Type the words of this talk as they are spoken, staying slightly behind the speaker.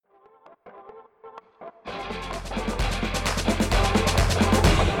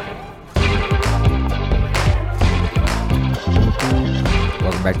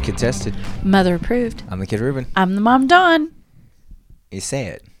Hard Kid Tested. Mother approved. I'm the Kid Ruben. I'm the Mom Dawn. You say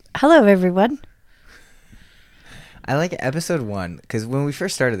it. Hello, everyone. I like episode 1 because when we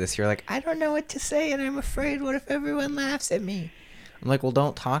first started this, you're like, I don't know what to say and I'm afraid. What if everyone laughs at me? I'm like, well,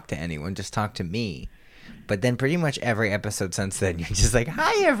 don't talk to anyone. Just talk to me. But then pretty much every episode since then, you're just like,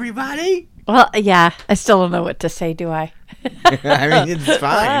 hi, everybody. Well, yeah, I still don't know what to say, do I? I mean, it's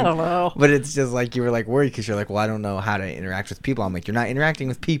fine. I don't know. But it's just like you were like worried because you're like, well, I don't know how to interact with people. I'm like, you're not interacting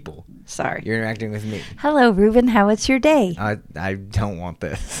with people. Sorry. You're interacting with me. Hello, Ruben. How was your day? I don't want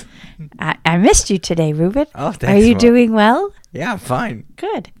this. I missed you today, Ruben. Oh, thanks. Are you Mom. doing well? Yeah, I'm fine.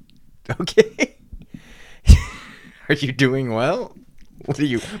 Good. Okay. Are you doing well? What are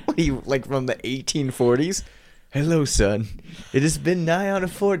you like from the 1840s? Hello, son. It has been nigh on a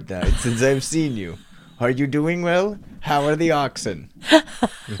fortnight since I've seen you. Are you doing well? How are the oxen?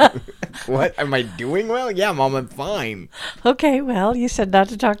 What? Am I doing well? Yeah, Mom, I'm fine. Okay, well, you said not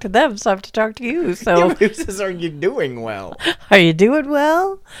to talk to them, so I have to talk to you. Yeah, So, but who says, are you doing well? are you doing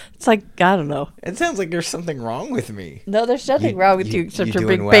well? It's like, I don't know. It sounds like there's something wrong with me. No, there's nothing wrong with you except you your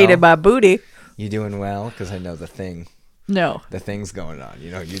doing big well? pain in my booty. You doing well? Because I know the No. thing's going on.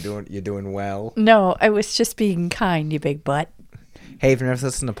 You know, you're doing well. No, I was just being kind, you big butt. Hey, if you've never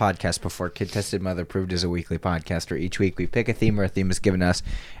listened to a podcast before, Kid Tested Mother Approved is a weekly podcast where each week we pick a theme or a theme is given us,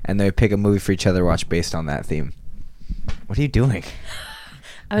 and then we pick a movie for each other to watch based on that theme. What are you doing?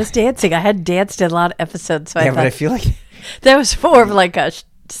 I was dancing. I hadn't danced in a lot of episodes, so Yeah, I but thought I feel like that was more of like a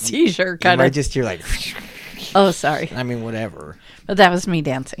seizure you kind might of. just hear like, Oh, sorry. I mean, whatever. But that was me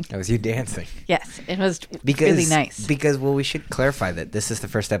dancing. That was you dancing. Yes, it was Because, really nice. Because, well, we should clarify that this is the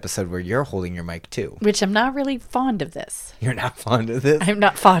first episode where you're holding your mic too. Which I'm not really fond of this. You're not fond of this? I'm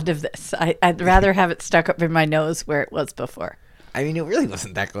not fond of this. I'd rather have it stuck up in my nose where it was before. I mean, it really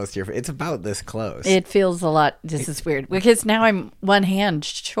wasn't that close to your face. It's about this close. It feels a lot. This is weird because now I'm one hand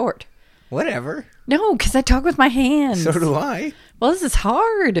short. Whatever. No, because I talk with my hands. So do I. Well, this is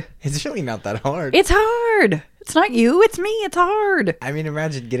hard. It's really not that hard. It's hard. It's not you. It's me. It's hard. I mean,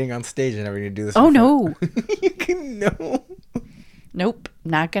 imagine getting on stage and having to do this. Oh, in no. front- You can no. Nope.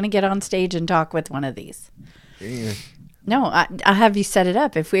 Not going to get on stage and talk with one of these. Yeah, No, I'll have you set it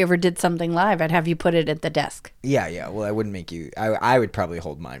up. If we ever did something live, I'd have you put it at the desk. yeah. Well, I wouldn't make you. I would probably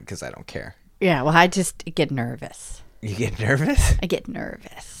hold mine because I don't care. Yeah, well, I just get nervous. You get nervous? I get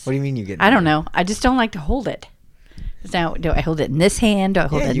nervous. What do you mean you get nervous? I don't know. I just don't like to hold it. Now, do I hold it in this hand? Do I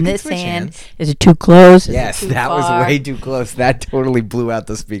hold Yeah, it you in can this switch hand? hands. Is it too close? Is it Yes, too that was far? way too close. That totally blew out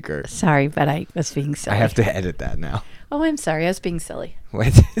the speaker. Sorry, but I was being silly. I have to edit that now. Oh, I'm sorry. I was being silly.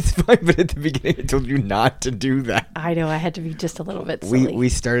 Wait, it's fine, but at the beginning I told you not to do that. I know. I had to be just a little bit silly. We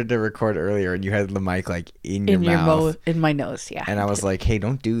started to record earlier and you had the mic like in your mouth. In my nose, yeah. And I was like, hey,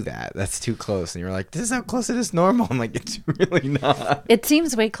 don't do that. That's too close. And you were like, this is how close it is normal. I'm like, it's really not. It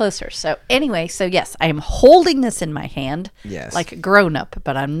seems way closer. So anyway, so yes, I am holding this in my hand. Yes. Like a grown up,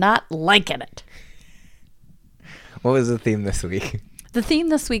 but I'm not liking it. What was the theme this week? The theme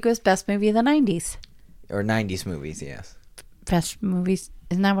this week was best movie of the 90s. Or 90s movies, yes. Best movies.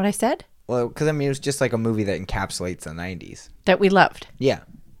 Isn't that what I said? Well, because I mean, it was just like a movie that encapsulates the 90s. That we loved. Yeah.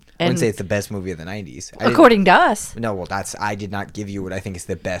 I And wouldn't say it's the best movie of the 90s. I didn't- according to us. No, well, I did not give you what I think is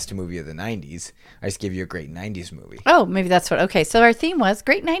the best movie of the 90s. I just gave you a great 90s movie. Oh, maybe that's what. Okay, so our theme was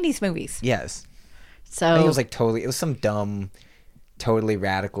great 90s movies. Yes. So I think it was like it was some dumb, totally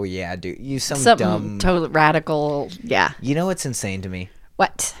radical, yeah, dude. something dumb. totally radical. Yeah. You know what's insane to me?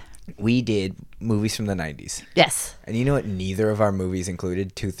 What? We did movies from the 90s. Yes. And you know what neither of our movies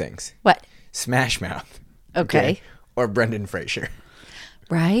included? Two things. What? Smash Mouth. Okay. Or Brendan Fraser.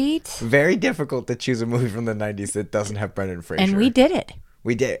 Right? Very difficult to choose a movie from the 90s that doesn't have Brendan Fraser. And we did it.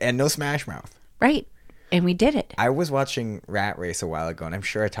 We did. And no Smash Mouth. Right. And we did it. I was watching Rat Race a while ago, and I'm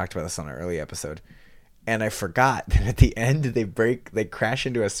sure I talked about this on an early episode. And I forgot that at the end they crash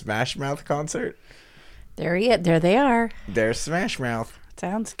into a Smash Mouth concert. There they are. There's Smash Mouth.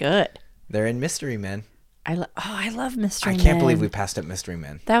 Sounds good. They're in Mystery Men. I love Mystery I Men. can't believe we passed up Mystery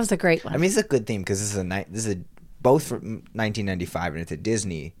Men. That was a great one. I mean, it's a good theme because this is a both from 1995 and it's a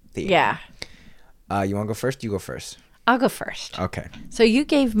Disney theme. yeah. You want to go first? You go first. I'll go first. Okay. So you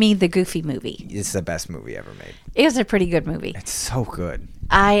gave me the Goofy movie. It's the best movie ever made. It was a pretty good movie. It's so good.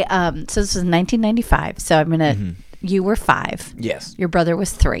 So this was 1995. So I'm gonna. You were 5. Yes. Your brother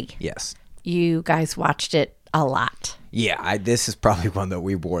was 3. Yes. You guys watched it a lot. Yeah. This is probably one that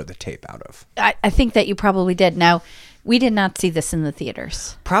we wore the tape out of. I think that you probably did. Now, we did not see this in the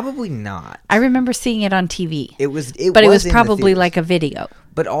theaters. Probably not. I remember seeing it on TV. It was But it was in the probably theaters. like a video.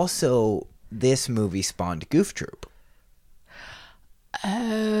 But also, this movie spawned Goof Troop.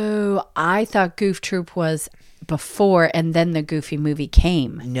 Oh, I thought Goof Troop was before, and then the Goofy movie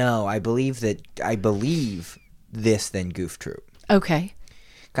came. No, I believe this then Goof Troop. Okay.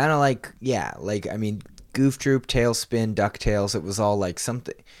 Kind of like, yeah, like, I mean, Goof Troop, Tailspin, DuckTales, it was all like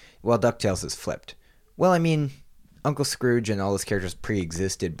something. Well, DuckTales is flipped. Well, I mean, Uncle Scrooge and all those characters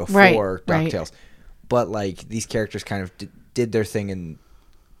pre-existed before DuckTales. Right. But, like, these characters kind of did their thing and,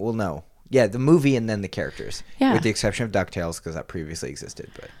 well, no. Yeah, the movie and then the characters. Yeah. With the exception of DuckTales, because that previously existed.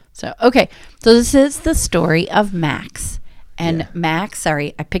 But So, okay. So this is the story of Max. And Max,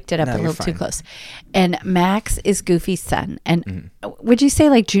 sorry, I picked it up a little too close. And Max is Goofy's son. And would you say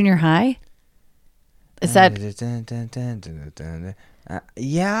like junior high? Is that?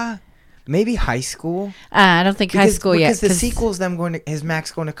 Yeah. Maybe high school. I don't think high school yet. Because the sequel is them is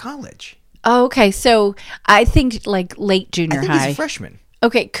Max going to college. Oh, okay. So I think like late junior high. I think he's a freshman.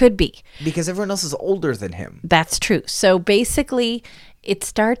 Okay, could be. Because everyone else is older than him. That's true. So basically, it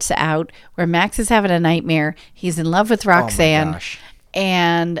starts out where Max is having a nightmare. He's in love with Roxanne. Oh my gosh.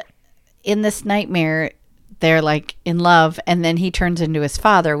 And in this nightmare, they're like in love. And then he turns into his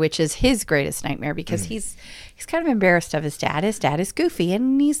father, which is his greatest nightmare because he's kind of embarrassed of his dad. His dad is goofy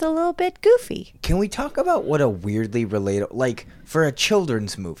and he's a little bit goofy. Can we talk about what a weirdly relatable, like for a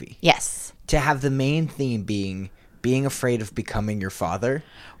children's movie? Yes. To have the main theme being afraid of becoming your father.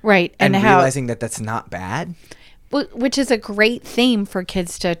 Right. And realizing that that's not bad. Which is a great theme for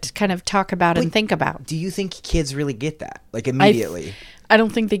kids to kind of talk about and think about. Do you think kids really get that? Like immediately? I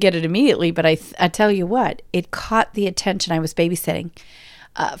don't think they get it immediately, but I tell you what, it caught the attention. I was babysitting.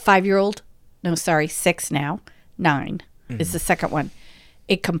 5-year-old, no, sorry, 6 now, 9 is the second one.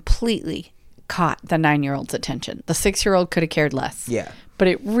 It completely caught the 9-year-old's attention. The 6-year-old could have cared less. Yeah. But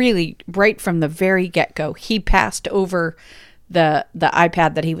it really, right from the very get-go, he passed over the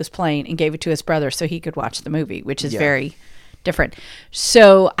iPad that he was playing and gave it to his brother so he could watch the movie, which is very different.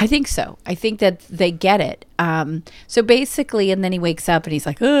 So I think so. I think that they get it. So basically, and then he wakes up and he's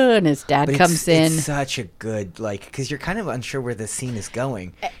like, oh, and his dad comes in. It's such a good, like, because you're kind of unsure where the scene is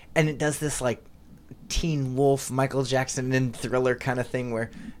going. And it does this, like, Teen Wolf, Michael Jackson and Thriller kind of thing where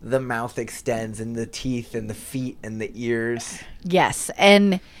the mouth extends and the teeth and the feet and the ears. Yes,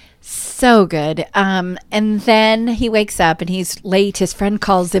 and so good. And then he wakes up and he's late. His friend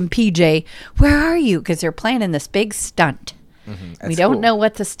calls him, PJ, where are you? Because they're planning this big stunt. We don't know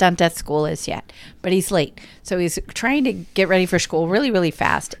what the stunt at school is yet, but he's late. So he's trying to get ready for school really, really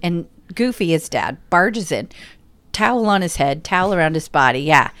fast. And Goofy, his dad, barges in. Towel on his head, towel around his body.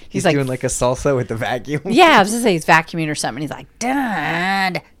 Yeah. He's like doing like a salsa with the vacuum. Yeah, I was going to say he's vacuuming or something. He's like,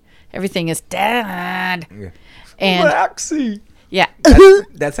 Dad. Everything is Dad. Yeah. And Maxie. Yeah.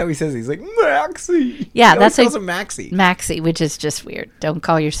 That's how he says it. He's like, Maxie. Yeah, that's how he calls him Maxie. Maxie, which is just weird. Don't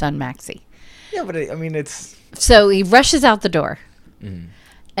call your son Maxie. Yeah, but I mean, it's... So he rushes out the door. And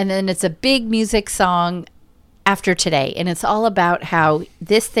then it's a big music song after today. And it's all about how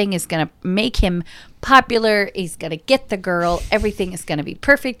this thing is going to make him popular. He's going to get the girl. Everything is going to be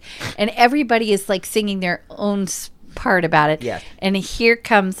perfect. And everybody is like singing their own part about it. Yeah. And here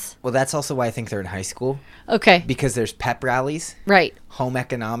comes... Well, that's also why I think they're in high school. Okay. Because there's pep rallies. Right. Home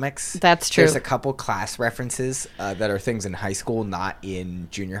economics. That's true. There's a couple class references that are things in high school, not in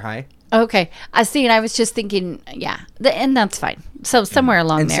junior high. Okay. I see. And I was just thinking, and that's fine. So somewhere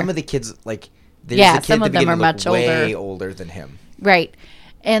along there. And some of the kids, like... There's some of them are much way older than him. Right.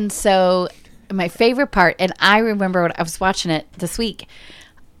 And so my favorite part, and I remember when I was watching it this week,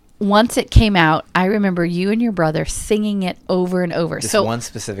 once it came out, I remember you and your brother singing it over and over. Just one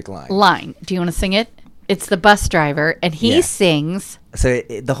specific line. Do you want to sing it? It's the bus driver, and he sings. So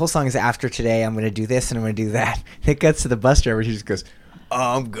the whole song is after today, I'm going to do this and I'm going to do that. It gets to the bus driver, he just goes,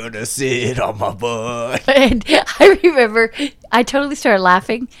 I'm going to sit on my butt. And I remember, I totally started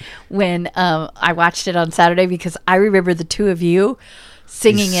laughing when I watched it on Saturday because I remember the two of you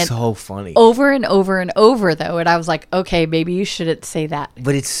singing it so funny over and over and over, though. And I was like, okay, maybe you shouldn't say that.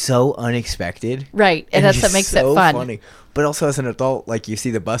 But it's so unexpected. Right. And that's what makes it fun. Funny. But also as an adult, like you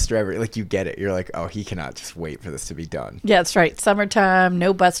see the bus driver, like you get it. You're like, oh, he cannot just wait for this to be done. Yeah, that's right. Summertime,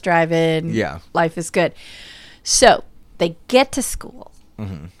 no bus driving. Yeah. Life is good. So they get to school.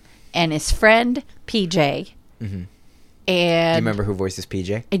 And his friend, PJ. And do you remember who voices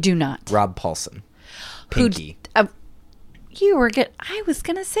PJ? I do not. Rob Paulson. Pinky. You were good. I was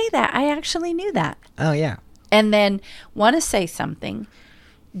going to say that. I actually knew that. Oh, yeah. And then want to say something.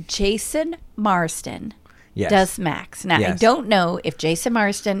 Jason Marsden does Max. Now, I don't know if Jason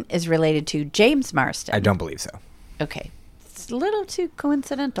Marsden is related to James Marsden. I don't believe so. Okay. It's a little too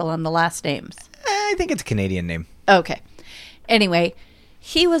coincidental on the last names. I think it's a Canadian name. Okay. Anyway,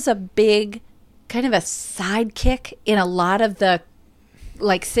 he was a big kind of a sidekick in a lot of the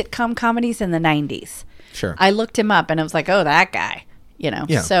like sitcom comedies in the 90s. Sure. I looked him up and I was like, oh, that guy,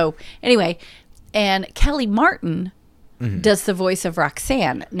 Yeah. So anyway, and Kelly Martin does the voice of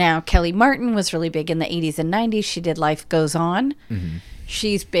Roxanne. Now, Kelly Martin was really big in the 80s and 90s. She did Life Goes On.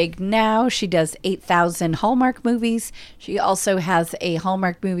 She's big now. She does 8,000 Hallmark movies. She also has a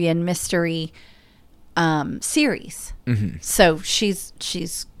Hallmark movie and mystery series. So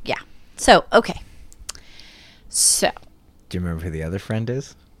she's yeah. So, okay. So. Do you remember who the other friend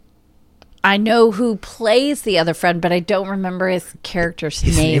is? I know who plays the other friend, but I don't remember his character's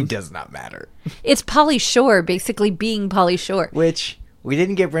His name. name does not matter. It's Pauly Shore, basically being Pauly Shore. Which, we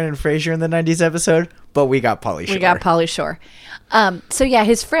didn't get Brendan Fraser in the 90s episode, but we got Pauly Shore. We got Pauly Shore. So yeah,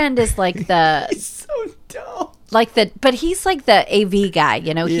 his friend is like the He's so dumb. but he's like the AV guy,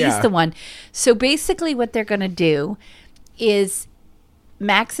 Yeah. he's the one. So basically what they're going to do is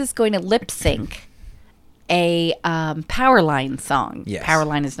Max is going to lip sync a Powerline song. Yes.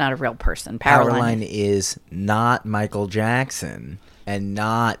 Powerline is not a real person. Powerline is not Michael Jackson and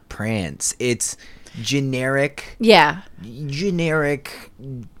not Prince. It's generic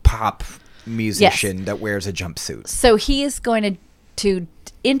pop musician that wears a jumpsuit. So he is going to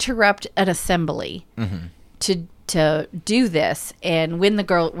interrupt an assembly to do this and win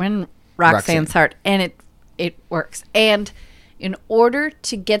Roxanne's heart, and it works. And in order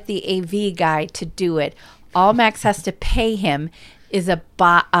to get the AV guy to do it, all Max has to pay him is a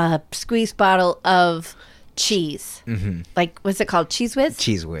squeeze bottle of cheese. Like, what's it called? Cheese Whiz?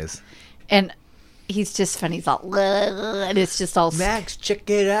 Cheese Whiz. And he's just funny. He's all, and it's just all. Max, check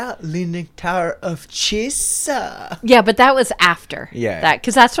it out. Leaning Tower of Cheese. Yeah, but that was after. Yeah.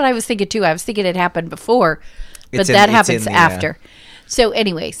 Because that's what I was thinking too. I was thinking it happened before, but It's that in happens the, after. So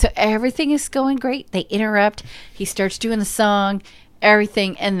anyway, so everything is going great. They interrupt. He starts doing the song,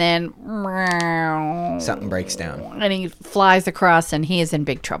 everything, and then Something breaks down. and he flies across, and he is in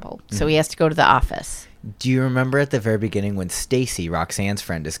big trouble. So he has to go to the office. Do you remember at the very beginning when Stacy, Roxanne's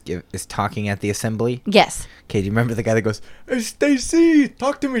friend, is talking at the assembly? Yes. Okay, do you remember the guy that goes, "Hey, Stacy,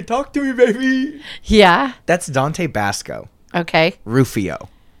 talk to me, baby"? Yeah. That's Dante Basco, Okay. Rufio.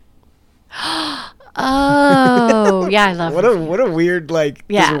 Oh, yeah, I love it. What a weird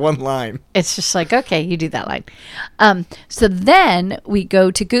Yeah. just one line. It's just like, okay, you do that line. So then we go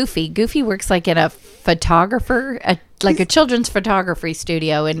to Goofy. Goofy works like in a photographer, like a children's photography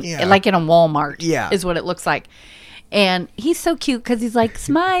studio, and Yeah. like in a Walmart. Yeah. Is what it looks like. And he's so cute because he's like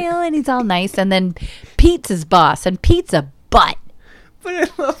smile and he's all nice. And then Pete's his boss, and Pete's a butt. But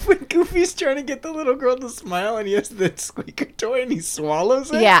I love when Goofy's trying to get the little girl to smile, and he has the squeaker toy, and he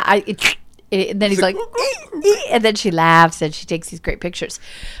swallows it. Yeah, and then he's like, and then she laughs and she takes these great pictures.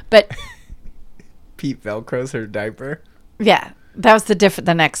 But Pete Velcro's her diaper. yeah, that was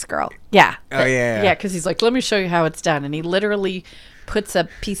the next girl. Yeah. Oh, yeah. Yeah, because he's like, let me show you how it's done. And he literally puts a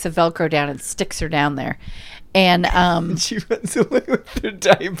piece of Velcro down and sticks her down there. And She runs away with her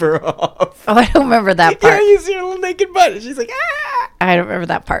diaper off. I don't remember that part. Yeah, you see her little naked butt. And she's like, ah! I don't remember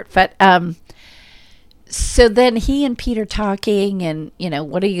that part. But so then he and Pete are talking, and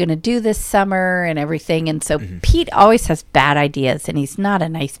what are you going to do this summer and everything. And so Pete always has bad ideas, and he's not a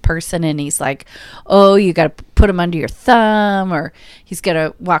nice person. And he's like, oh, you got to put him under your thumb, or he's going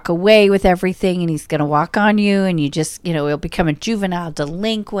to walk away with everything, and he's going to walk on you, and you just, he'll become a juvenile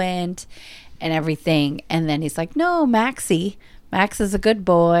delinquent and everything. And then he's like, no, Max is a good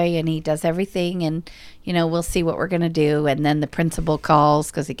boy, and he does everything, and we'll see what we're gonna do. And then the principal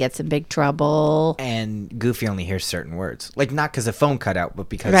calls because he gets in big trouble. And Goofy only hears certain words, like not because the phone cut out, but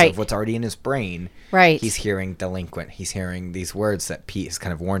because Right. of what's already in his brain. Right. He's hearing delinquent. He's hearing these words that Pete has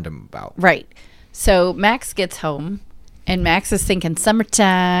kind of warned him about. Right. So Max gets home, and Max is thinking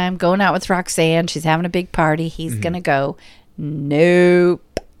summertime, going out with Roxanne. She's having a big party. He's gonna go. Nope.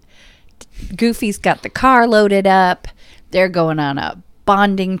 Goofy's got the car loaded up. They're going on a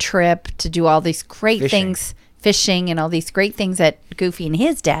bonding trip to do all these great things, fishing and all these great things that Goofy and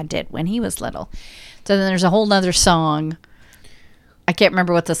his dad did when he was little. So then there's a whole nother song. I can't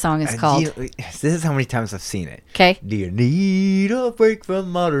remember what the song is called. This is how many times I've seen it. Okay. Do you need a break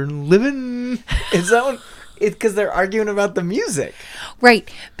from modern living? Is that one? It's because they're arguing about the music. Right.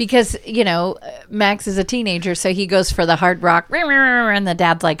 Because, Max is a teenager, so he goes for the hard rock. And the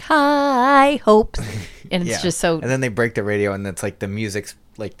dad's like, high hopes. And it's just so. And then they break the radio, and it's like the music's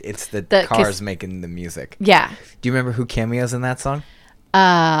like it's the cars making the music. Yeah. Do you remember who cameos in that song?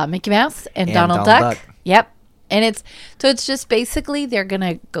 Mickey Mouse and Donald Duck. Yep. And it's just basically they're going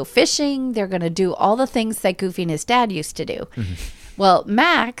to go fishing. They're going to do all the things that Goofy and his dad used to do. Well,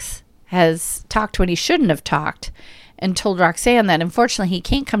 Max has talked when he shouldn't have talked and told Roxanne that unfortunately he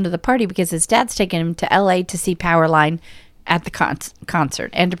can't come to the party because his dad's taking him to LA to see Powerline at the concert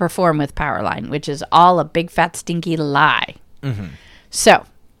and to perform with Powerline, which is all a big fat stinky lie. So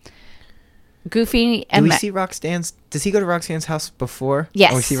Goofy and Do we see Roxanne's? Does he go to Roxanne's house before? Yes.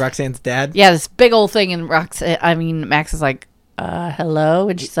 And we see Roxanne's dad? Yeah, this big old thing, and Max is like, hello?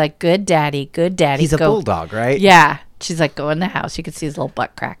 And she's like, good daddy, good daddy. He's a bulldog, right? Yeah. She's like, go in the house. You can see his little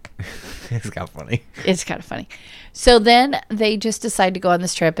butt crack. It's kind of funny. It's kind of funny. So then they just decide to go on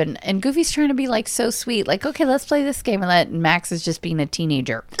this trip, and Goofy's trying to be like so sweet. Like, okay, let's play this game. And Max is just being a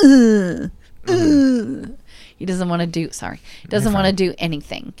teenager. He doesn't want to do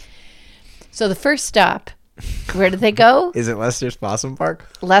anything. So the first stop, where did they go? Is it Lester's Possum Park?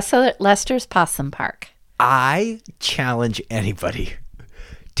 Lester's Possum Park. I challenge anybody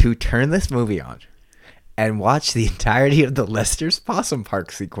to turn this movie on and watch the entirety of the Lester's Possum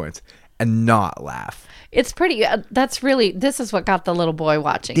Park sequence and not laugh. It's pretty, this is what got the little boy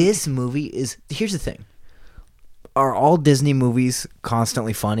watching. This movie is, here's the thing. Are all Disney movies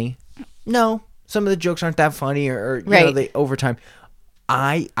constantly funny? No. Some of the jokes aren't that funny or you know, they over time.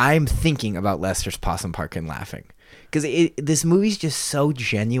 I'm thinking about Lester's Possum Park and laughing because this movie's just so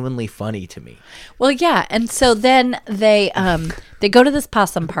genuinely funny to me. Well, yeah, and so then they go to this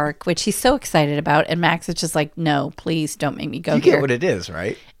possum park, which he's so excited about, and Max is just like, "No, please don't make me go You here." get what it is,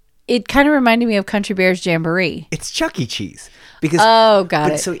 right? It kind of reminded me of Country Bear's Jamboree. It's Chuck E. Cheese because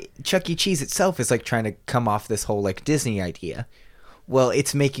got it. So Chuck E. Cheese itself is like trying to come off this whole like Disney idea. Well,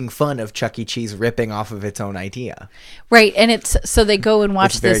 it's making fun of Chuck E. Cheese ripping off of its own idea. Right, and so they go and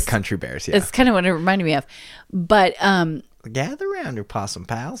watch it's very this. Country Bears, yeah. It's kind of what it reminded me of. But gather around your possum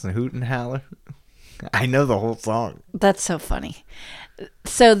pals and hoot and holler. I know the whole song. That's so funny.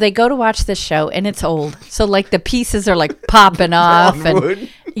 So they go to watch this show, and it's old. So like the pieces are like popping off, and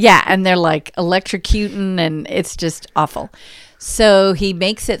yeah, and they're like electrocuting, and it's just awful. So he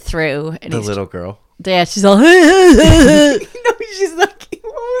makes it through, and the little girl. Yeah, she's all. No, she's like,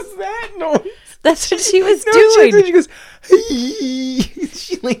 what was that noise? That's what she was doing. She goes, hey.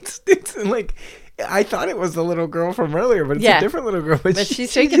 She like sticks and like. I thought it was the little girl from earlier, but it's a different little girl. But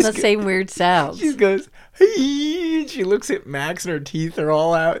she's making the same weird sounds. She goes, hey. She looks at Max and her teeth are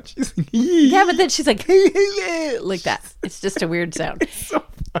all out. She's like, yeah, but then she's like, like that. It's just a weird sound. It's so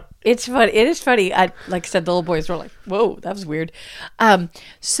funny. It's funny. It is funny. Like I said, the little boys were like, whoa, that was weird.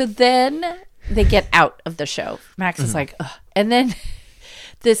 So then they get out of the show. Max is like, ugh. And then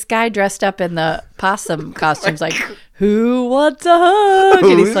this guy dressed up in the possum costume's like, who wants a hug?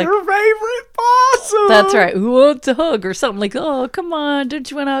 And he's like, your favorite possum? That's right. Who wants a hug? Or something like, oh, come on. Don't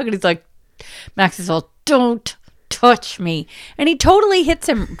you want a hug? And he's like, Max is all, don't touch me. And he totally hits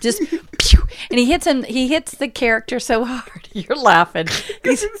him. Just, pew, and he hits the character so hard. You're laughing.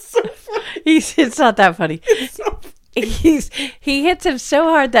 It's so funny. It's not that funny. It's so funny. He hits him so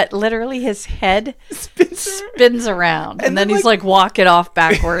hard that literally his head spins around, and then he's like walking off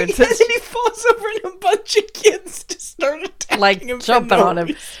backwards. And then he falls over, and a bunch of kids just start attacking like him, jumping on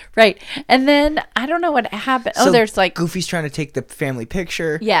him, right? And then I don't know what happened. So there's like Goofy's trying to take the family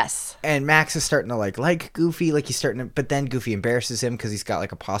picture. Yes, and Max is starting to like Goofy, like he's starting to, but then Goofy embarrasses him because he's got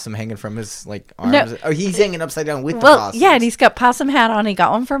like a possum hanging from his like arms. No. Oh, he's hanging upside down with the possum. Yeah, and he's got possum hat on. He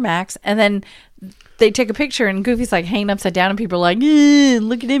got one for Max, and then they take a picture, and Goofy's like hanging upside down, and people are like,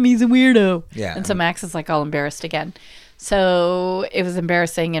 look at him, he's a weirdo. Yeah. And so Max is like all embarrassed again. So it was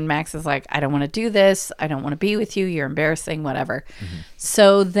embarrassing, and Max is like, I don't want to do this. I don't want to be with you. You're embarrassing, whatever. Mm-hmm.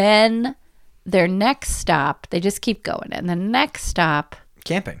 So then their next stop, they just keep going. And the next stop.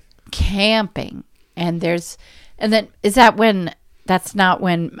 Camping. And then is that when... That's not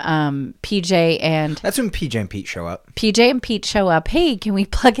when PJ and... That's when PJ and Pete show up. PJ and Pete show up. Hey, can we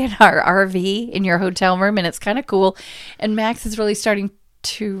plug in our RV in your hotel room? And it's kind of cool. And Max is really starting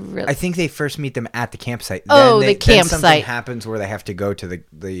to... I think they first meet them at the campsite. The campsite. Then something happens where they have to go to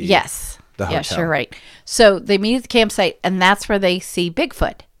the Yes. The hotel. Yes, you're right. So they meet at the campsite, and that's where they see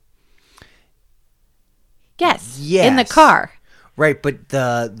Bigfoot. Yes. In the car. Right, but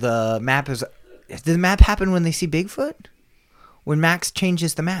the map is... Did the map happen when they see Bigfoot? When Max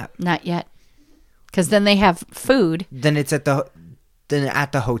changes the map? Not yet. Because then they have food. Then it's at the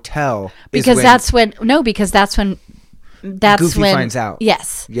hotel. Because that's when Goofy finds out.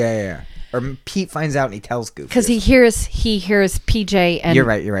 Yes. Yeah. Or Pete finds out and he tells Goofy. Because he hears PJ and... You're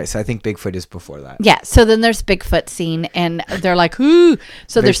right. So I think Bigfoot is before that. Yeah. So then there's Bigfoot scene, and they're like, ooh.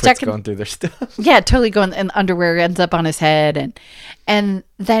 So they're stuck going through their stuff. Yeah, totally going, and underwear ends up on his head, and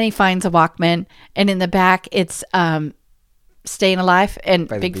then he finds a Walkman, and in the back it's Staying Alive, and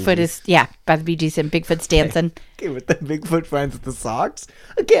Bigfoot is by the Bee Gees, and Bigfoot's dancing. Okay, but then Bigfoot finds the socks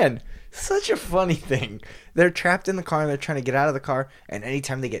again. Such a funny thing. They're trapped in the car and they're trying to get out of the car, and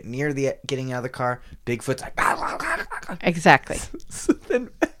anytime they get near getting out of the car, Bigfoot's like, Exactly. So then,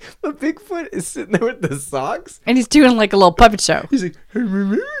 but Bigfoot is sitting there with the socks. And he's doing like a little puppet show. He's like, "Hey,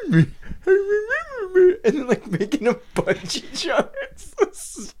 remember me? Hey, remember me?" And then like making a bungee jump. It's so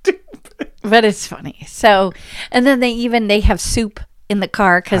stupid. But it's funny. So, and then they have soup in the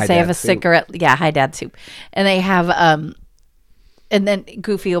car because Hi, they have Dad a soup. cigarette. Yeah, Hi Dad soup. And they have, and then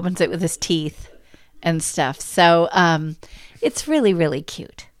Goofy opens it with his teeth and stuff. So, it's really, really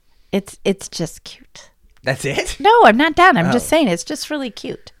cute. It's just cute. That's it? No, I'm not done. I'm just Oh. saying it's just really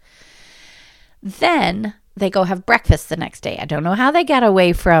cute. Then they go have breakfast the next day. I don't know how they got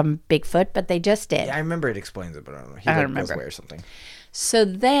away from Bigfoot, but they just did. Yeah, I remember it explains it, but I don't know. He I don't goes remember. away or something. So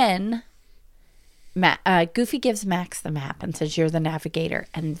then Goofy gives Max the map and says, "You're the navigator."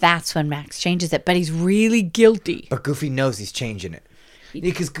 And that's when Max changes it. But he's really guilty. But Goofy knows he's changing it.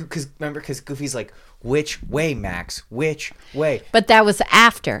 Because Goofy's like, "Which way, Max? Which way?" But that was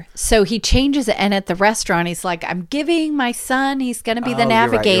after. So he changes it. And at the restaurant, he's like, "I'm giving my son. He's going to be the Oh, you're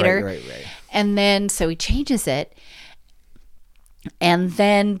right, navigator." you're right. And then, so he changes it. And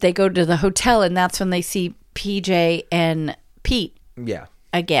then they go to the hotel. And that's when they see PJ and Pete Yeah.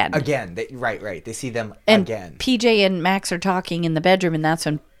 again. Again. Right. They see them And again. PJ and Max are talking in the bedroom. And that's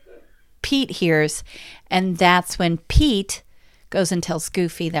when Pete hears. And that's when Pete goes and tells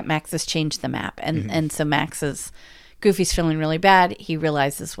Goofy that Max has changed the map. And so Goofy's feeling really bad. He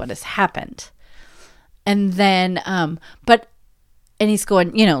realizes what has happened. And then, and he's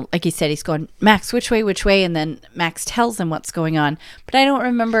going, like he said, he's going, "Max, which way?" And then Max tells him what's going on. But I don't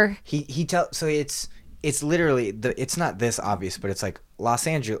remember. He tells, so it's literally, it's not this obvious, but it's like Los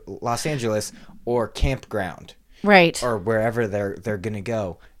Angeles or campground. Right. Or wherever they're going to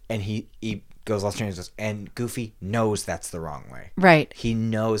go. And he goes Los Angeles, and Goofy knows that's the wrong way. Right. He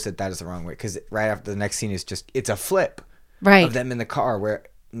knows that is the wrong way, because right after the next scene is it's a flip Right. of them in the car where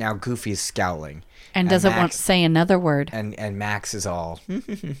now Goofy is scowling And doesn't want Max, to say another word. and Max is all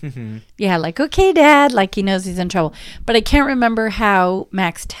Yeah, like, "Okay, Dad," like he knows he's in trouble. But I can't remember how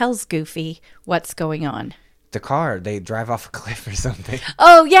Max tells Goofy what's going on. the car. They drive off a cliff or something.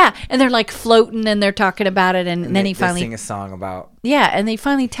 Oh, yeah. And they're like floating and they're talking about it. And then he They finally, sing a song about and he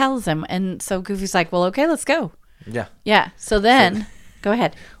finally tells him. And so Goofy's like, "Well, okay, let's go." yeah. Yeah. So then, go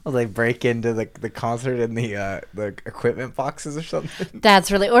ahead. Well, they break into the concert in the equipment boxes or something. That's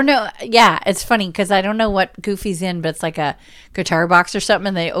really, or no, yeah, it's funny because I don't know what Goofy's in, but it's like a guitar box or something.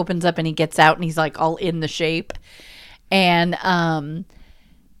 And then it opens up and he gets out and he's like all in the shape. And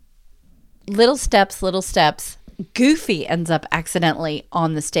little steps. Goofy ends up accidentally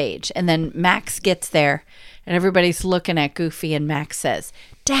on the stage. And then Max gets there and everybody's looking at Goofy and Max says,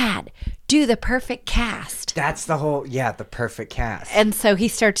 "Dad, do the perfect cast." That's the perfect cast. And so he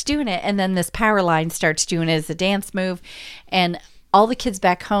starts doing it. And then this power line starts doing it as a dance move. And all the kids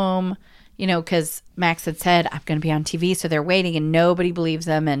back home, because Max had said, "I'm going to be on TV." So they're waiting and nobody believes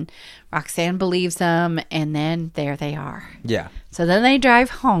them. And Roxanne believes them. And then there they are. Yeah. So then they drive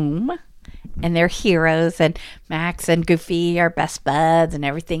home and they're heroes. And Max and Goofy are best buds and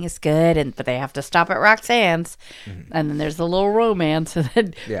everything is good. But they have to stop at Roxanne's. And then there's a little romance. And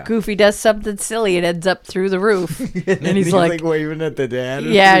then Yeah. Goofy does something silly. It ends up through the roof. and he's like waving at the dad.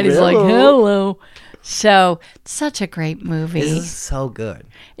 yeah, and he's like, "Hello." So, such a great movie. This is so good.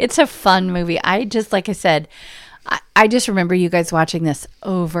 It's a fun movie. Like I said, I just remember you guys watching this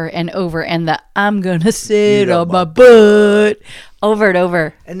over and over, and "I'm gonna sit on my butt" over and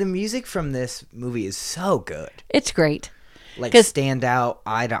over. And the music from this movie is so good. It's great. Like 'Cause- Stand Out,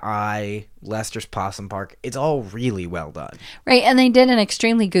 Eye to Eye, Lester's Possum Park. It's all really well done. Right, and they did an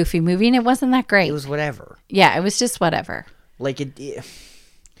extremely goofy movie, and it wasn't that great. It was whatever. Yeah, it was just whatever. Like you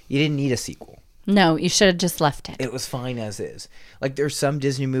didn't need a sequel. No, you should have just left it. It was fine as is. Like there's some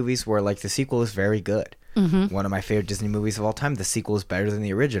Disney movies where like the sequel is very good. Mm-hmm. One of my favorite Disney movies of all time. The sequel is better than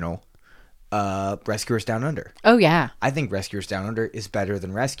the original. Rescuers Down Under. Oh, yeah. I think Rescuers Down Under is better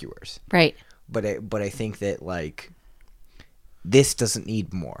than Rescuers. Right. But I think that like this doesn't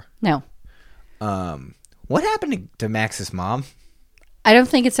need more. No. What happened to Max's mom? I don't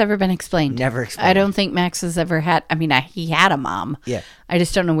think it's ever been explained. Never explained. I don't think Max has ever had. I mean, he had a mom. Yeah. I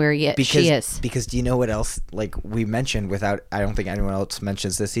just don't know where she is. Because do you know what else? Like we mentioned, without I don't think anyone else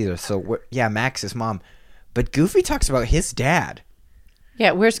mentions this either. So Max's mom, but Goofy talks about his dad.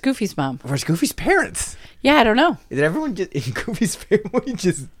 Yeah, where's Goofy's mom? Where's Goofy's parents? Yeah, I don't know. Did everyone just in Goofy's family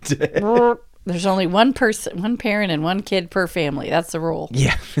just dead? There's only one person, one parent, and one kid per family. That's the rule.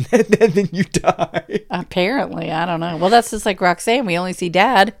 Yeah, and then you die. Apparently, I don't know. Well, that's just like Roxanne. We only see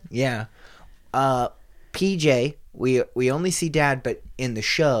Dad. Yeah. PJ, we only see Dad, but in the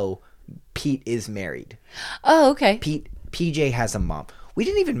show, Pete is married. Oh, okay. PJ has a mom. We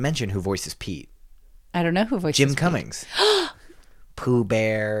didn't even mention who voices Pete. I don't know who voices Jim Pooh. Cummings. Pooh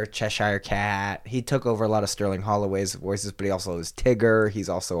Bear, Cheshire Cat. He took over a lot of Sterling Holloway's voices, but he also is Tigger. He's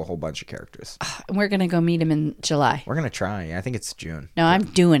also a whole bunch of characters. And we're going to go meet him in July. We're going to try. I think it's June. No, I'm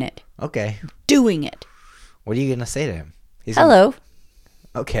doing it. Okay. Doing it. What are you going to say to him? Hello.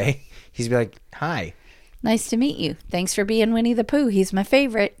 Okay. He's going to be like, hi. Nice to meet you. Thanks for being Winnie the Pooh. He's my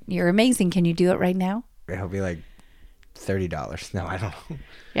favorite. You're amazing. Can you do it right now? He'll be like, $30. No, I don't know.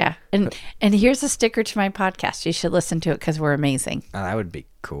 Yeah. And here's a sticker to my podcast. You should listen to it because we're amazing. Oh, that would be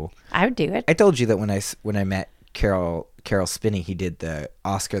cool. I would do it. I told you that when I met Carol Spinney, he did the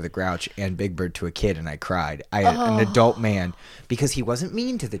Oscar the Grouch and Big Bird to a kid, and I cried. An adult man, because he wasn't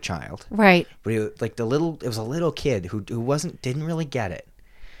mean to the child, Right. but he was like it was a little kid who didn't really get it,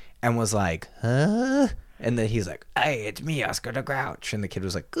 and was like, huh? And then he's like, hey, it's me, Oscar the Grouch, and the kid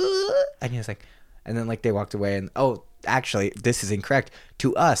was like, and he was like, and then like they walked away, and actually, this is incorrect.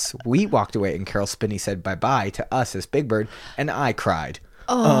 To us, we walked away, and Carol Spinney said bye-bye to us as Big Bird, and I cried.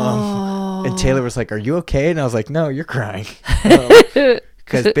 And Taylor was like, are you okay? And I was like, no, you're crying.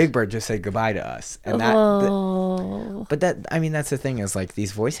 Because Big Bird just said goodbye to us. And but that's the thing is like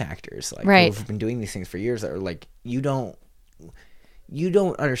these voice actors, like Right. who've been doing these things for years that are like, you don't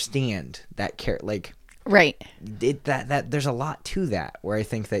understand that like Right. that there's a lot to that where I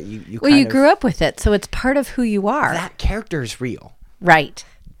think that you Well, you grew up with it, so it's part of who you are. that character is real. Right.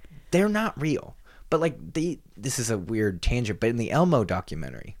 They're not real. But like this is a weird tangent, but in the Elmo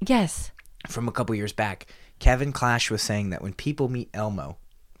documentary Yes. from a couple years back, Kevin Clash was saying that when people meet Elmo,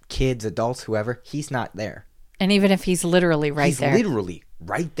 kids, adults, whoever, he's not there. And even if he's literally He's there. literally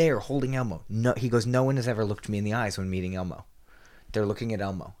right there holding Elmo. No, he goes, no one has ever looked me in the eyes when meeting Elmo. They're looking at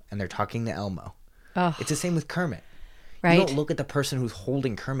Elmo and they're talking to Elmo. Oh, It's the same with Kermit. right. You don't look at the person who's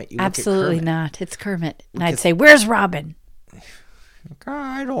holding Kermit. You Absolutely look at Kermit. not. It's Kermit. And I'd Because- say, where's Robin?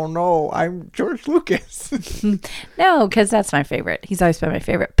 I don't know. I'm George Lucas. No, because that's my favorite. He's always been my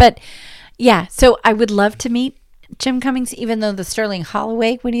favorite. But yeah, so I would love to meet Jim Cummings, even though the Sterling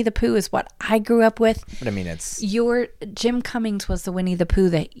Holloway Winnie the Pooh is what I grew up with. But I mean, it's... Your Jim Cummings was the Winnie the Pooh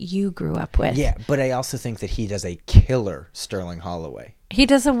that you grew up with. Yeah, but I also think that he does a killer Sterling Holloway. He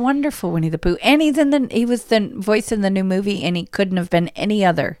does a wonderful Winnie the Pooh. And he was the voice in the new movie, and he couldn't have been any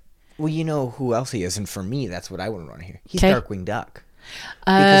other. Well, you know who else he is, and for me, that's what I would want to hear. He's 'Kay. Darkwing Duck.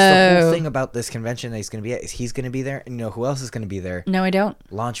 Because the whole Oh. thing about this convention that he's going to be at is he's going to be there, and you know who else is going to be there? No, I don't.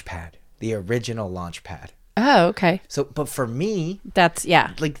 Launchpad, the original Launchpad. Oh, okay. So, but for me, That's,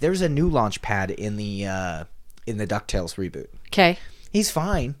 yeah. like, there's a new Launchpad in the DuckTales reboot. Okay. He's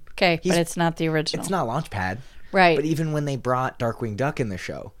fine. Okay, He's- but it's not the original. It's not Launchpad. Right. But even when they brought Darkwing Duck in the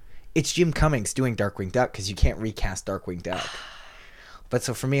show, it's Jim Cummings doing Darkwing Duck because you can't recast Darkwing Duck. But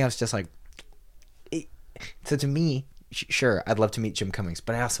so for me, I was just like, so to me, sure, I'd love to meet Jim Cummings,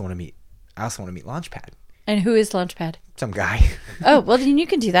 but I also want to meet Launchpad, And who is Launchpad? some guy. Oh, well, then you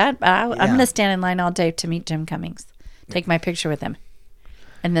can do that. I'm Yeah. going to stand in line all day to meet Jim Cummings. Take my picture with him.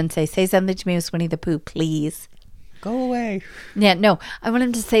 And then say something to me with Winnie the Pooh, please. Go away. Yeah, no. I want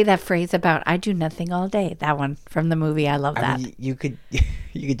him to say that phrase about, I do nothing all day. That one from the movie. I love that. I mean, you could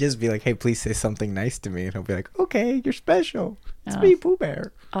just be like, hey, please say something nice to me, and he'll be like, okay, you're special. It's me, Pooh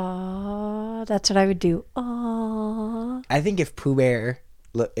Bear. Oh, that's what I would do. Oh. I think if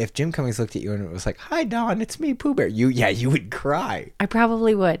if Jim Cummings looked at you and it was like, hi, Don, it's me, Pooh Bear, you would cry. I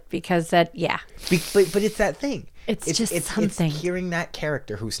probably would because that, yeah. But it's that thing. It's just something. It's hearing that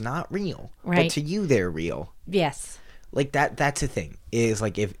character who's not real, Right. but to you they're real. Yes. Like that's the thing. Is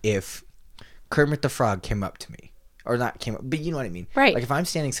like if Kermit the Frog came up to me, or not came up, but you know what I mean. Right. Like if I'm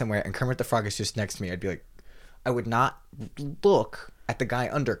standing somewhere and Kermit the Frog is just next to me, I'd be like, I would not look at the guy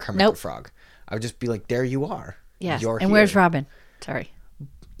under Kermit Nope. the Frog. I would just be like, there you are. Yes. You're And where's here. Robin? Sorry.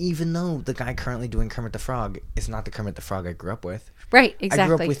 Even though the guy currently doing Kermit the Frog is not the Kermit the Frog I grew up with. Right, exactly. I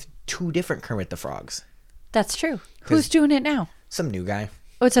grew up with two different Kermit the Frogs. That's true. Who's doing it now? Some new guy.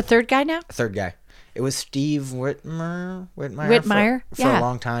 Oh, it's a third guy now? A third guy. It was Steve Whitmire Whitmire? for Yeah. a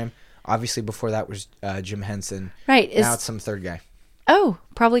long time. Obviously, before that was Jim Henson. Right. Now it's some third guy. Oh,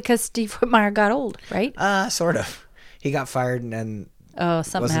 probably because Steve Whitmire got old, right? Sort of. He got fired and then Oh,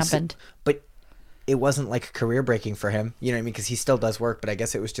 something wasn't happened. but it wasn't like career breaking for him. You know what I mean? Because he still does work, but I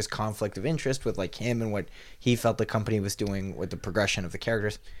guess it was just conflict of interest with like him and what he felt the company was doing with the progression of the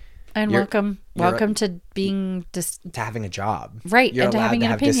characters. And You're- welcome to being To having a job, right, You're and to allowed having to an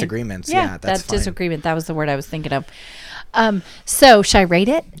have opinion. disagreements. Yeah, Yeah, that's that's fine. disagreement. That was the word I was thinking of. So should I rate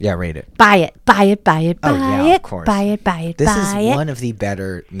it? Yeah, rate it. Buy it, buy it, buy it, buy Oh, yeah, it, of course. buy it, buy it, This buy is it. one of the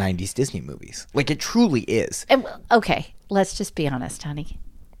better '90s Disney movies. Like it truly is. And, okay, let's just be honest, honey.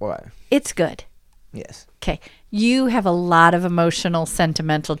 What? It's good. Yes. Okay, You have a lot of emotional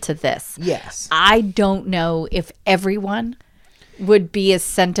sentimental to this. Yes. I don't know if everyone would be as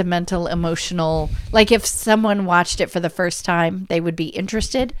sentimental, emotional. Like if someone watched it for the first time, they would be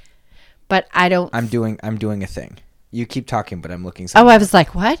interested. But I don't. I'm doing a thing. You keep talking, but I'm looking. Oh, I was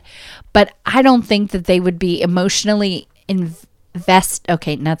like, what? But I don't think that they would be emotionally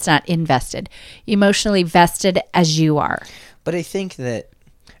Okay, that's not invested. Emotionally vested as you are. But I think that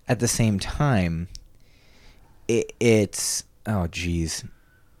at the same time, it's oh geez,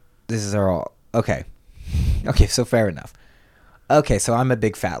 this is all okay. Okay, so fair enough. Okay, so I'm a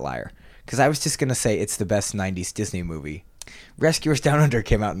big fat liar because I was just gonna say it's the best '90s Disney movie. Rescuers Down Under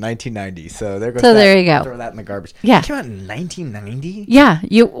came out in 1990, so there goes. So that. there you go. Throw that in the garbage. Yeah, it came out in 1990. Yeah,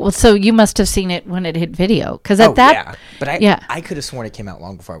 so you must have seen it when it hit video because yeah, but I could have sworn it came out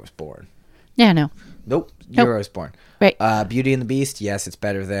long before I was born. Yeah, no. Nope, year I was born. Right. Beauty and the Beast. Yes, it's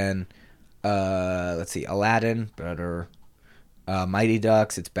better than. Let's see, Aladdin, better. Mighty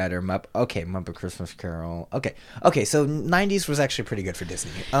Ducks, it's better. Muppet Christmas Carol. Okay. So '90s was actually pretty good for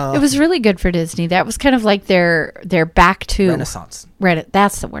Disney. It was really good for Disney. That was kind of like their back to Renaissance.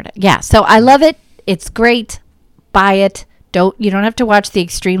 That's the word. Yeah. So I love it. It's great. Buy it. You don't have to watch the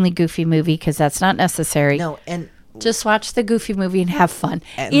extremely goofy movie because that's not necessary. No, and just watch the goofy movie and have fun.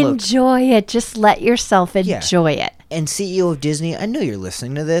 And enjoy it. Just let yourself enjoy it. And CEO of Disney, I know you're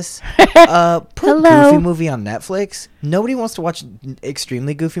listening to this. Put Hello. Goofy movie on Netflix. Nobody wants to watch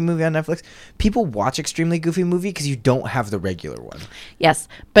extremely goofy movie on Netflix. People watch extremely goofy movie because you don't have the regular one. Yes,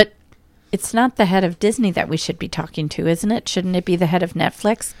 but it's not the head of Disney that we should be talking to, isn't it? Shouldn't it be the head of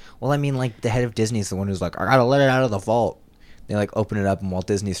Netflix? Well, I mean, like the head of Disney is the one who's like, I gotta let it out of the vault. They like open it up, and Walt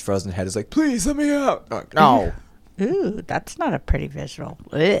Disney's frozen head is like, please let me out. Like, no. Ooh, that's not a pretty visual.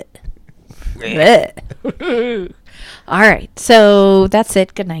 All right, so that's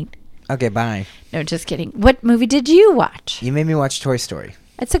it. Good night. Okay, bye. No, just kidding. What movie did you watch? You made me watch Toy Story.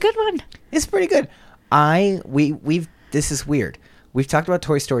 It's a good one. It's pretty good. This is weird. We've talked about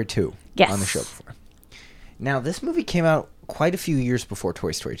Toy Story 2 on the show before. Now, this movie came out quite a few years before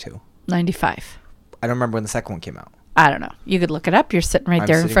Toy Story 2. 95. I don't remember when the second one came out. I don't know. You could look it up. You're sitting right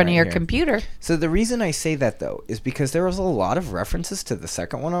there in front of your computer. So the reason I say that, though, is because there was a lot of references to the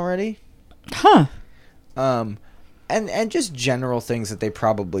second one already. Huh. And just general things that they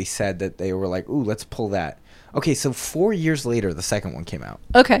probably said that they were like, ooh, let's pull that. Okay, so 4 years later, the second one came out.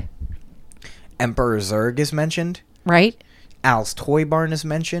 Okay. Emperor Zurg is mentioned. Right. Al's Toy Barn is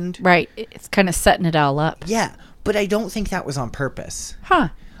mentioned. Right. It's kind of setting it all up. Yeah, but I don't think that was on purpose. Huh.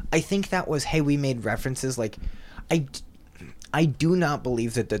 I think that was, hey, we made references. Like, I do not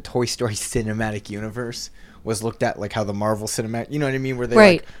believe that the Toy Story cinematic universe was looked at like how the Marvel cinematic, you know what I mean? Where they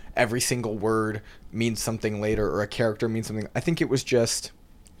like every single word means something later or a character means something. I think it was just,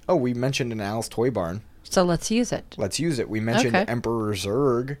 oh, we mentioned an Al's Toy Barn. So let's use it. Let's use it. We mentioned Emperor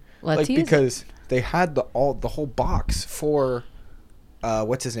Zurg. Let's use because they had the whole box for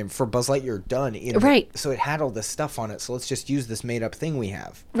what's his name? For Buzz Lightyear done. Right. So it had all this stuff on it. So let's just use this made up thing we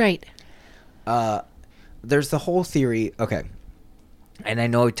have. Right. There's the whole theory. Okay. And I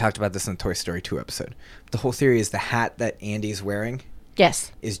know we talked about this in the Toy Story 2 episode. The whole theory is the hat that Andy's wearing.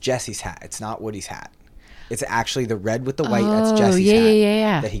 Yes. Is Jesse's hat. It's not Woody's hat. It's actually the red with the white. That's Jesse's hat.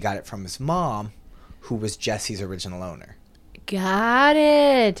 Yeah. That he got it from his mom, who was Jesse's original owner. Got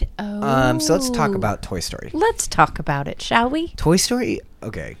it. Oh. So let's talk about Toy Story. Let's talk about it, shall we? Toy Story,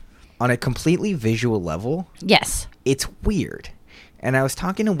 okay. On a completely visual level, yes, it's weird. And I was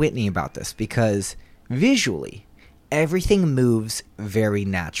talking to Whitney about this because visually, everything moves very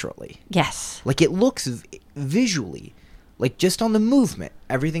naturally. Yes. Like it looks visually, like just on the movement,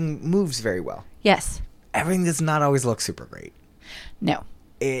 everything moves very well. Yes. Everything does not always look super great. No.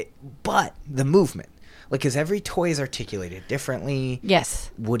 But the movement, like, because every toy is articulated differently.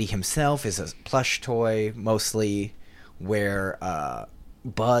 Yes. Woody himself is a plush toy, mostly, where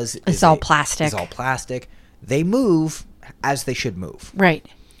Buzz is all plastic. Is all plastic. They move as they should move. Right.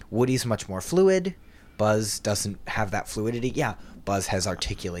 Woody's much more fluid. Buzz doesn't have that fluidity. Yeah, Buzz has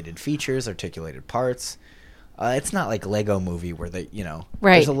articulated features, articulated parts. It's not like Lego Movie where they,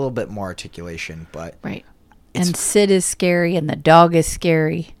 there's a little bit more articulation, but right. And Sid is scary, and the dog is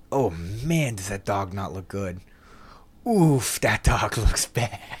scary. Oh man, does that dog not look good? Oof, that dog looks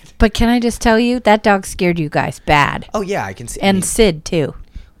bad. But can I just tell you, that dog scared you guys bad. Oh yeah, I can see. And Sid too.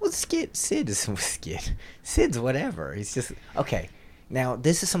 Well, Sid is Skid. Sid's whatever. He's just okay. Now,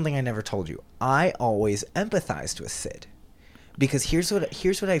 this is something I never told you. I always empathized with Sid because here's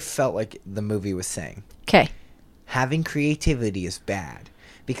what I felt like the movie was saying. Okay. Having creativity is bad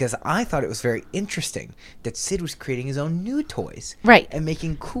because I thought it was very interesting that Sid was creating his own new toys. Right. And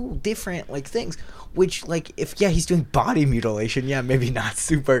making cool, different, like, things. Which, like, if, he's doing body mutilation, maybe not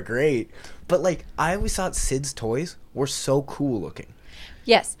super great. But, like, I always thought Sid's toys were so cool looking.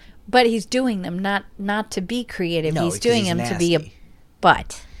 Yes, but he's doing them not to be creative. No, he's doing them to be a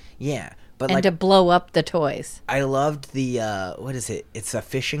butt. Yeah. But and to blow up the toys. I loved the, what is it? It's a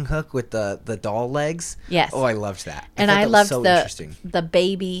fishing hook with the doll legs. Yes. Oh, I loved that. And I loved the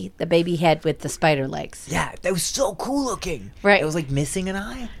baby head with the spider legs. Yeah, that was so cool looking. Right. It was like missing an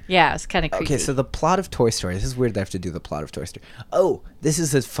eye. Yeah, it was kind of creepy. Okay, so the plot of Toy Story. This is weird that I have to do the plot of Toy Story. Oh, this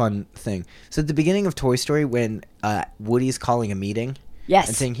is a fun thing. So at the beginning of Toy Story, when Woody's calling a meeting. Yes.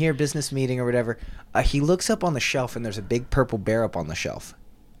 And saying, here, business meeting or whatever, he looks up on the shelf and there's a big purple bear up on the shelf.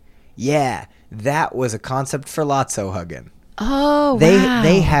 Yeah, that was a concept for Lotso Huggin'. Oh, wow.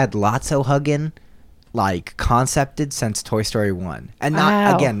 They had Lotso Huggin', like, concepted since Toy Story 1. And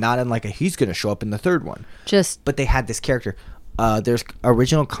not in like he's going to show up in the third one. But they had this character. There's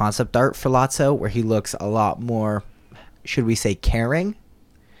original concept art for Lotso where he looks a lot more, should we say, caring?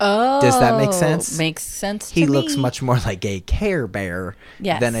 Oh. Does that make sense? Makes sense to me. He me. looks much more like a Care Bear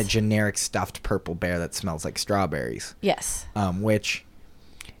yes. than a generic stuffed purple bear that smells like strawberries. Yes. Which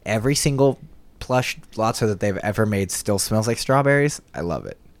every single plush Lotso that they've ever made still smells like strawberries. I love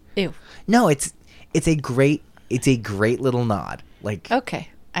it. Ew. No, it's a great little nod. Like, okay,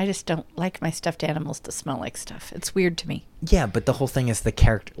 I just don't like my stuffed animals to smell like stuff. It's weird to me. Yeah, but the whole thing is the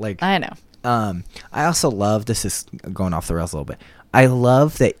character. Like, I know. I also love, this is going off the rails a little bit. I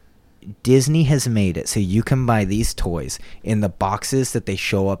love that Disney has made it so you can buy these toys in the boxes that they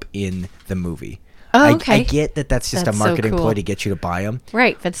show up in the movie. Oh, okay. I get that that's just a marketing ploy to get you to buy them.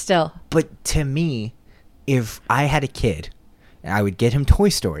 Right, but still. But to me, if I had a kid, I would get him Toy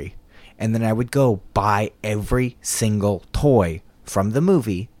Story, and then I would go buy every single toy from the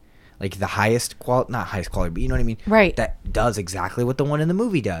movie, like the highest quality, not highest quality, but you know what I mean? Right. That does exactly what the one in the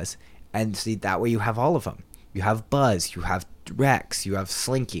movie does. And see, that way you have all of them. You have Buzz, you have Rex, you have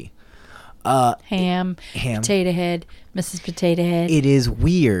Slinky. Ham, Potato Head, Mrs. Potato Head. It is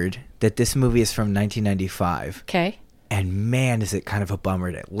weird that this movie is from 1995. Okay. And man, is it kind of a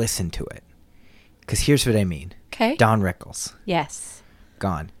bummer to listen to it. Because here's what I mean. Okay. Don Rickles. Yes.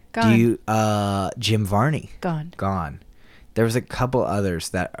 Gone. Gone. Jim Varney. Gone. Gone. There was a couple others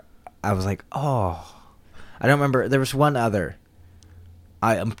that I was like, oh. I don't remember. There was one other.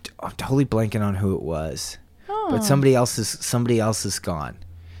 I'm totally blanking on who it was. Oh. But somebody else is gone.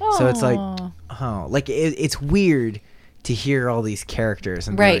 Oh. So it's like, oh. Like, it's weird to hear all these characters.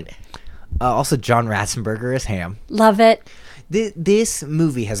 And right. Like, also, John Ratzenberger is Ham. Love it. This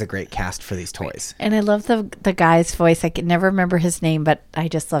movie has a great cast for these toys. And I love the guy's voice. I can never remember his name, but I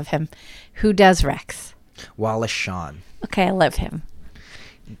just love him. Who does Rex? Wallace Shawn. Okay, I love him.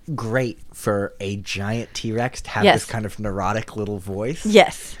 Great for a giant T-Rex to have this kind of neurotic little voice.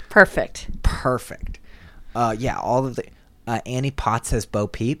 Yes, perfect. Yeah, all of the... Annie Potts as Bo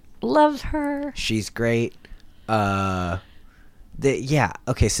Peep. Love her. She's great. Okay,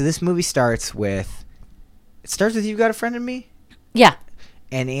 so this movie starts with... It starts with You Got a Friend in Me? Yeah.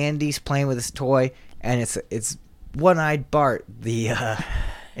 And Andy's playing with his toy, and it's One-Eyed Bart. He has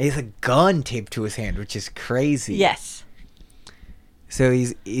a gun taped to his hand, which is crazy. Yes. So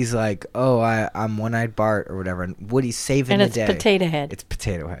he's like, oh, I'm One-Eyed Bart or whatever, and Woody's saving the day. And it's Potato Head. It's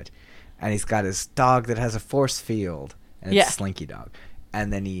Potato Head. And he's got his dog that has a force field, and it's Slinky Dog.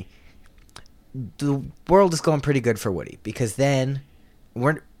 And then the world is going pretty good for Woody, because then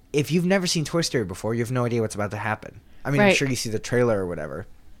if you've never seen Toy Story before, you have no idea what's about to happen. I mean, I'm sure you see the trailer or whatever.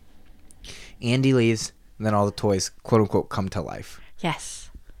 Andy leaves, and then all the toys, quote-unquote, come to life.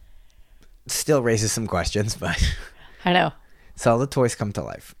 Yes. Still raises some questions, but... I know. So all the toys come to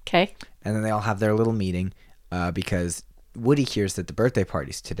life. Okay. And then they all have their little meeting because Woody hears that the birthday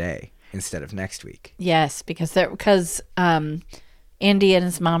party's today instead of next week. Yes, because Andy and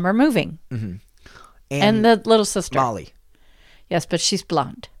his mom are moving. Mm-hmm. And the little sister. Molly. Yes, but she's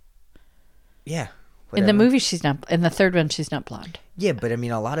blonde. Yeah. Whatever. In the movie, she's not. In the third one, she's not blonde. Yeah, but I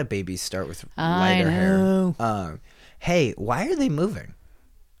mean, a lot of babies start with lighter hair. Hey, why are they moving?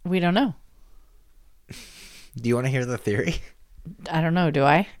 We don't know. Do you want to hear the theory? I don't know. Do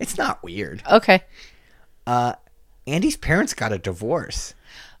I? It's not weird. Okay. Andy's parents got a divorce.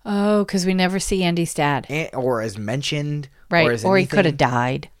 Oh, because we never see Andy's dad. Or as mentioned. Right. Or he could have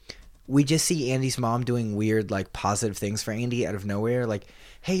died. We just see Andy's mom doing weird, like, positive things for Andy out of nowhere. Like,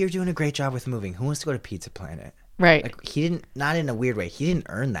 hey, you're doing a great job with moving. Who wants to go to Pizza Planet? Right. Like, he didn't, not in a weird way. He didn't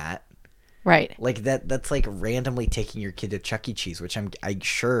earn that. Right. Like, that's like randomly taking your kid to Chuck E. Cheese, which I'm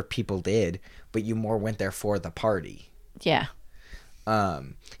sure people did, but you more went there for the party. Yeah.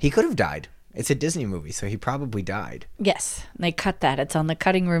 He could have died. It's a Disney movie, so he probably died. Yes, they cut that. It's on the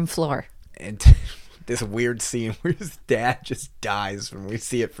cutting room floor. And this weird scene where his dad just dies when we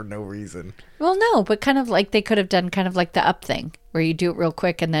see it for no reason. Well, no, but kind of like they could have done kind of like the Up thing, where you do it real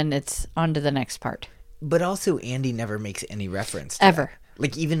quick and then it's on to the next part. But also, Andy never makes any reference to Ever. that.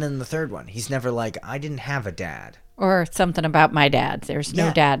 Like, even in the third one, he's never like, I didn't have a dad. Or something about my dad. There's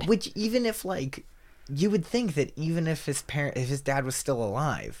no dad. Which, even if, like, you would think that even if his dad was still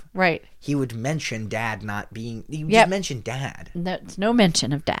alive, Right. he would mention dad not being, he would Yep. just mention dad. No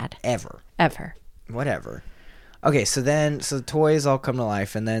mention of dad. Ever. Whatever. Okay, so the toys all come to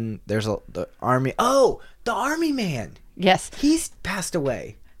life, and then there's the army. Oh, the army man. Yes. He's passed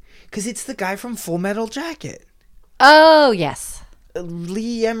away. Because it's the guy from Full Metal Jacket. Oh, yes.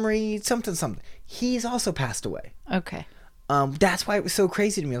 Lee Emery, something. He's also passed away. Okay. That's why it was so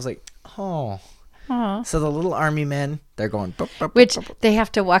crazy to me. I was like, oh. Aw. So the little army men, they're going. Bup, bup, Which bup, bup. they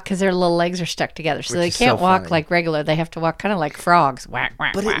have to walk because their little legs are stuck together. So Which they is can't so walk funny. like regular. They have to walk kind of like frogs. Whack,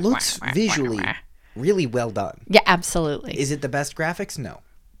 whack, But whack, it looks whack, whack, visually whack, whack. really well done. Yeah, absolutely. Is it the best graphics? No.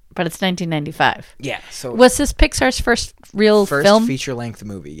 But it's 1995. Yeah. So Was this Pixar's first real first film? feature-length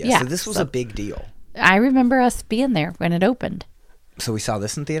movie. Yeah. Yeah, So this was so- a big deal. I remember us being there when it opened. So we saw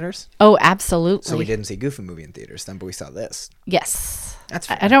this in theaters. Oh, absolutely. So we didn't see Goofy movie in theaters then, but we saw this. Yes. That's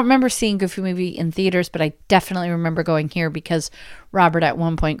I don't remember seeing Goofy movie in theaters, but I definitely remember going here because Robert at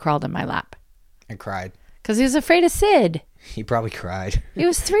one point crawled in my lap And cried. because he was afraid of Sid. He probably cried. He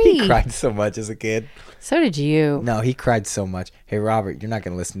was 3. He cried so much as a kid. So did you. No, he cried so much. Hey, Robert, you're not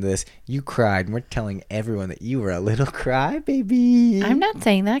going to listen to this. You cried, and we're telling everyone that you were a little crybaby. I'm not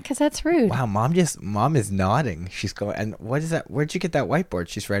saying that because that's rude. Wow, mom is nodding. She's going, and what is that? Where'd you get that whiteboard?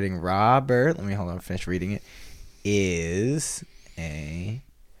 She's writing, Robert, let me hold on, finish reading it, is a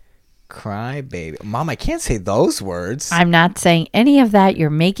crybaby. Mom, I can't say those words. I'm not saying any of that.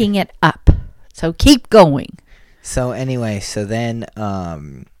 You're making it up. So keep going. So anyway, so then,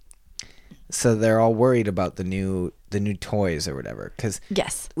 so they're all worried about the new toys or whatever,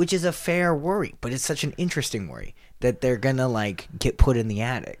 Yes. which is a fair worry, but it's such an interesting worry that they're gonna like get put in the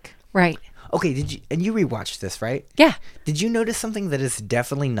attic. Right. Okay, you rewatched this, right? Yeah. Did you notice something that is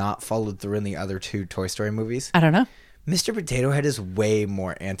definitely not followed through in the other two Toy Story movies? I don't know. Mr. Potato Head is way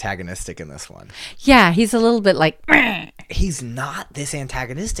more antagonistic in this one. Yeah, he's a little bit like, He's not this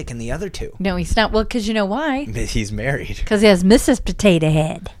antagonistic in the other two. no, he's not. Well, because you know why? He's married. Because he has Mrs. Potato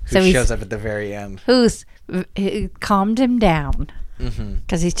Head. Who he's shows up at the very end. who's calmed him down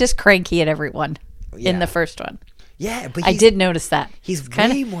because he's just cranky at everyone Yeah. in the first one. Yeah, but I did notice that. He's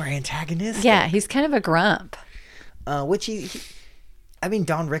kinda- way more antagonistic. Yeah, he's kind of a grump. Which I mean,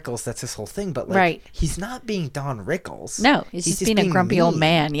 Don Rickles, that's his whole thing, but like, Right. he's not being Don Rickles. No, he's just being a grumpy old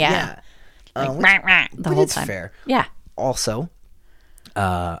man, yeah. Which- Rah, rah, the but whole it's time. fair. Yeah. Also,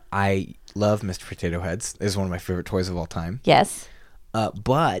 I love Mr. Potato Heads. It's one of my favorite toys of all time. Yes.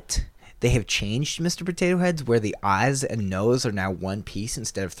 But they have changed Mr. Potato Heads where the eyes and nose are now one piece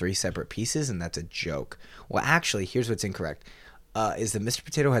instead of 3 separate pieces, and that's a joke. Well, actually, here's what's incorrect. Is that Mr.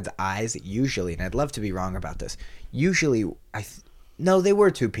 Potato Head's eyes usually, and I'd love to be wrong about this, usually, no, they were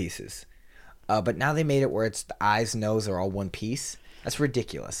 2 pieces. But now they made it where it's the eyes, nose are all one piece. That's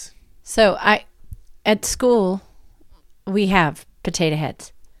ridiculous. So at school, we have potato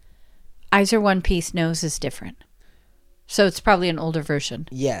heads. Eyes are one piece, nose is different. So it's probably an older version.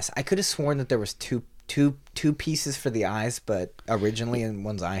 Yes, I could have sworn that there was two pieces for the eyes, but originally in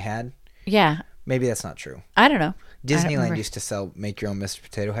ones I had, Yeah. maybe that's not true. I don't know. Disneyland used to make your own Mr.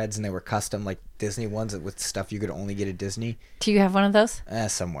 Potato Heads, and they were custom, like Disney ones with stuff you could only get at Disney. Do you have one of those?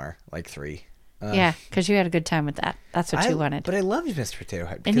 Somewhere, like 3. Yeah, because you had a good time with that. That's what you wanted. But I loved Mr. Potato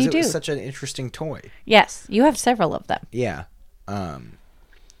Head And because you it was do. such an interesting toy. Yes, you have several of them. Yeah.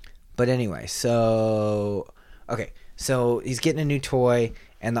 But anyway, so he's getting a new toy,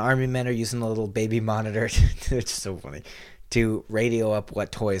 and the army men are using the little baby monitor. It's so funny to radio up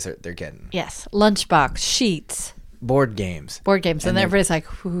what toys they're getting. Yes, lunchbox, sheets, Board games. board games, and And everybody's like,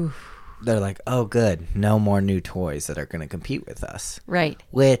 whew. They're like, oh, good, no more new toys that are going to compete with us. Right.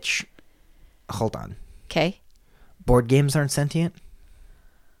 Which, hold on, Okay. board games aren't sentient.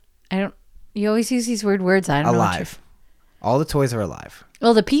 You always use these weird words. I don't know. Alive. All the toys are alive.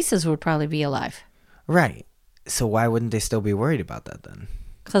 Well, the pieces would probably be alive. Right. So why wouldn't they still be worried about that then?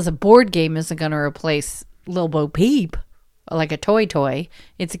 Because a board game isn't going to replace Lil Bo Peep, like a toy.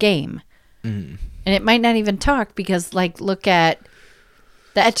 It's a game. Mm. And it might not even talk because, like, look at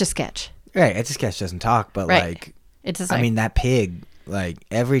the Etch-a-Sketch. Right. Etch-a-Sketch doesn't talk, but Right. like, It's just I like, mean, that pig, like,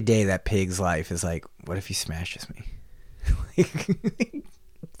 every day that pig's life is like, what if he smashes me?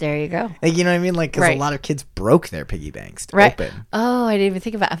 There you go. Like, you know what I mean? Like, because Right. a lot of kids broke their piggy banks to Right. open. Oh, I didn't even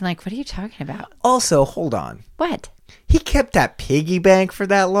think about it. I'm like, what are you talking about? Also, hold on. What? He kept that piggy bank for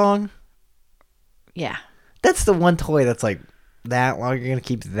that long? Yeah. That's the one toy that's like that long. You're going to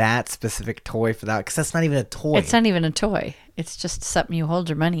keep that specific toy for that? Because that's not even a toy. It's not even a toy. It's just something you hold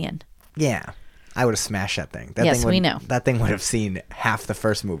your money in. Yeah. I would have smashed that thing. Yes, we know. That thing would have seen half the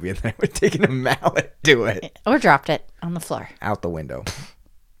first movie, and then I would have taken a mallet to it. Or dropped it on the floor. Out the window.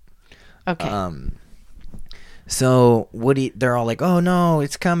 Okay. So Woody, they're all like, "Oh no,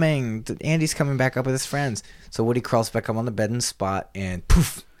 it's coming! Andy's coming back up with his friends." So Woody crawls back up on the bed and spot, and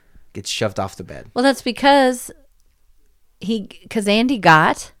poof, gets shoved off the bed. Well, that's because Andy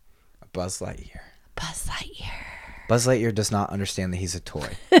got Buzz Lightyear. Buzz Lightyear. Buzz Lightyear does not understand that he's a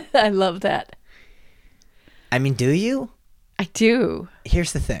toy. I love that. I mean, do you? I do.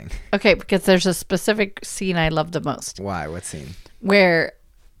 Here's the thing. Okay, because there's a specific scene I love the most Why? What scene? where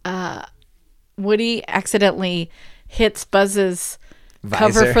Woody accidentally hits Buzz's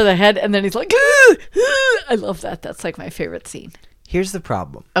cover Visor. for the head, and then he's like, "Ah, ah." I love that. That's like my favorite scene. Here's the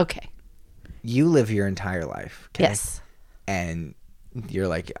problem. Okay. You live your entire life. Okay? Yes. And you're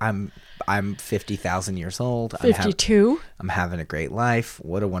like, I'm 50,000 years old. 52. I'm having a great life.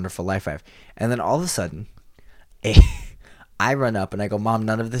 What a wonderful life I have. And then all of a sudden, I run up and I go, "Mom,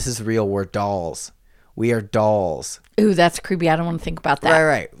 none of this is real. We're dolls. We are dolls." Ooh, that's creepy. I don't want to think about that.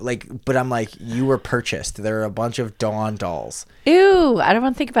 Right. Like, but I'm like, you were purchased. There are a bunch of Dawn dolls. Ew, I don't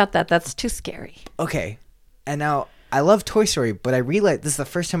want to think about that. That's too scary. Okay. And now I love Toy Story, but I realized this is the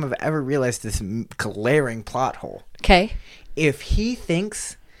first time I've ever realized this glaring plot hole. Okay. If he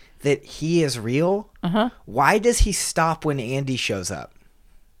thinks that he is real, why does he stop when Andy shows up?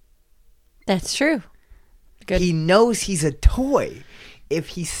 That's true. Good. He knows he's a toy if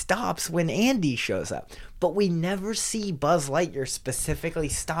he stops when Andy shows up. But we never see Buzz Lightyear specifically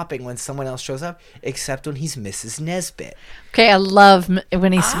stopping when someone else shows up, except when he's Mrs. Nesbit. Okay, I love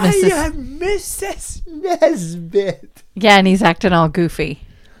when he's I Mrs. am Mrs. Nesbit. Yeah, and he's acting all goofy.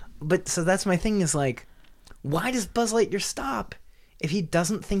 But so that's my thing is like, why does Buzz Lightyear stop if he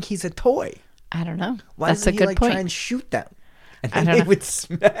doesn't think he's a toy? I don't know. Why That's a doesn't he good like point. try and shoot them? And I then don't they know. would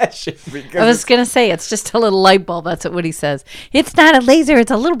smash it because I was going to say, it's just a little light bulb. That's what Woody says. It's not a laser.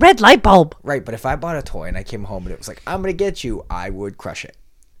 It's a little red light bulb. right. But if I bought a toy and I came home and it was like, "I'm gonna get you," I would crush it.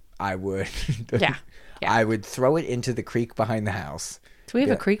 I would. Yeah. I would throw it into the creek behind the house. Do we have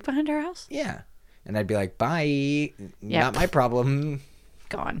Yeah. a creek behind our house? Yeah, and I'd be like, "Bye, not my problem."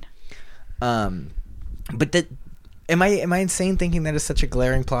 Gone. But that, am I insane thinking that is such a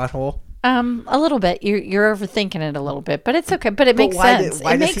glaring plot hole? A little bit. You're overthinking it a little bit, but it's okay. But it makes sense.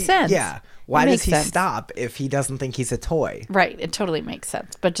 It makes sense. Yeah. Why It does makes he sense. stop if he doesn't think he's a toy? Right. It totally makes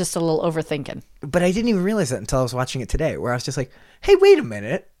sense, but just a little overthinking. But I didn't even realize that until I was watching it today, where I was just like, "Hey, wait a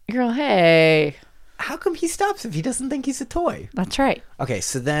minute. You're hey. How come he stops if he doesn't think he's a toy?" That's right. Okay,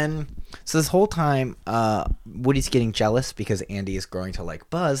 so this whole time, Woody's getting jealous because Andy is growing to like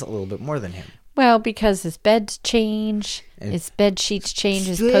Buzz a little bit more than him. Well, because his beds change, his bed sheets change,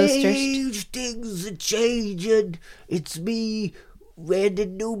 his posters. Strange things are changing. It's me, Randy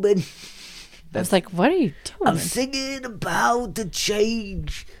Newman. I was like, what are you doing? I'm singing about the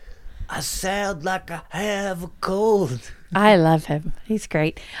change. I sound like I have a cold. I love him. He's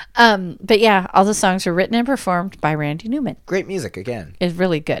great. But yeah, all the songs are written and performed by Randy Newman. Great music again. It's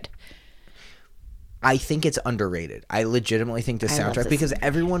really good. I think it's underrated. I legitimately think the I love soundtrack, this because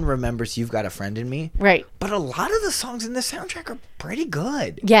everyone remembers "You've Got a Friend in Me," Right. but a lot of the songs in this soundtrack are pretty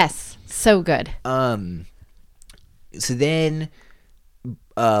good. Yes. So good. So then,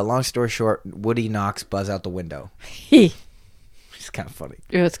 long story short, Woody knocks Buzz out the window. It It's kind of funny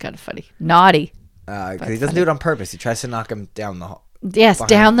was kind of funny. Naughty. because he doesn't do it on purpose. He tries to knock him down the hall. Yes, Behind-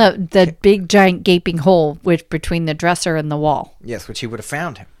 down the big giant gaping hole which between the dresser and the wall. Yes, which he would have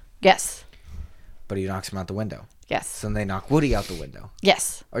found him, Yes. but he knocks him out the window. Yes. So then they knock Woody out the window.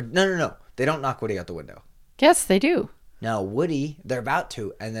 Yes. Or no, they don't knock Woody out the window. Yes, they do. No, Woody, they're about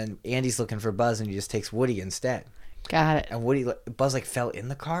to, and then Andy's looking for Buzz, and he just takes Woody instead. Got it. And Buzz like fell in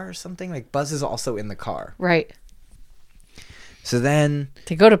the car or something. Like Buzz is also in the car. Right. So then,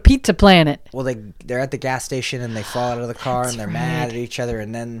 To go to Pizza Planet. well, they're at the gas station and they fall out of the car and they're mad at each other,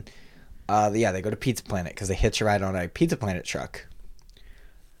 and then, they go to Pizza Planet because they hitch a ride on a Pizza Planet truck.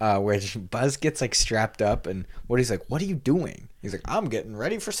 Where Buzz gets like strapped up, and Woody's like, "What are you doing?" He's like, "I'm getting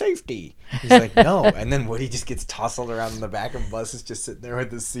ready for safety." He's like, "No," and then Woody just gets tousled around in the back, and Buzz is just sitting there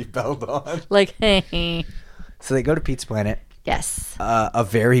with his seatbelt on. Like, hey. So they go to Pizza Planet. Yes. A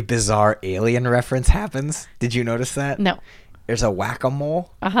very bizarre alien reference happens. Did you notice that? No. There's a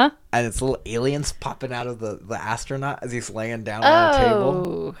whack-a-mole, Uh-huh. and it's little aliens popping out of the astronaut as he's laying down on a table.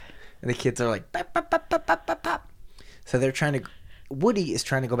 Oh. And the kids are like, pop, pop, pop, pop, pop, pop, pop. So Woody is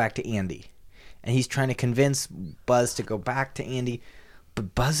trying to go back to Andy. And he's trying to convince Buzz to go back to Andy.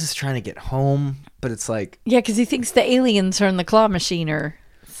 But Buzz is trying to get home. But it's like... Yeah, because he thinks the aliens are in the claw machine or...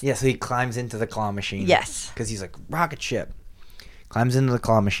 Yeah, so he climbs into the claw machine. Yes. Because he's like, rocket ship. Climbs into the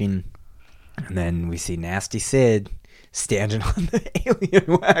claw machine. And then we see Nasty Sid standing on the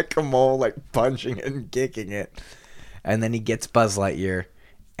alien whack-a-mole, like punching it and kicking it. And then he gets Buzz Lightyear.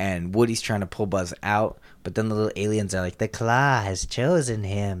 And Woody's trying to pull Buzz out. But then the little aliens are like, the claw has chosen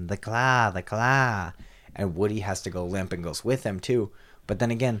him. The claw, the claw. And Woody has to go limp and goes with them too. But then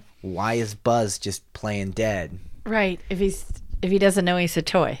again, why is Buzz just playing dead? Right. If he doesn't know he's a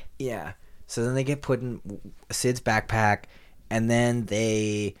toy. Yeah. So then they get put in Sid's backpack. And then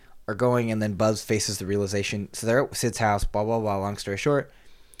they are going. And then Buzz faces the realization. So they're at Sid's house. Blah, blah, blah. Long story short.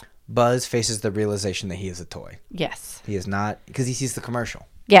 Buzz faces the realization that he is a toy. Yes. He is not. Because he sees the commercial.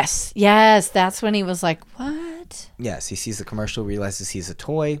 Yes. Yes. That's when he was like, what? Yes. He sees the commercial. Realizes he's a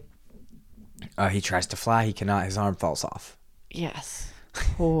toy. He tries to fly. He cannot. His arm falls off. Yes.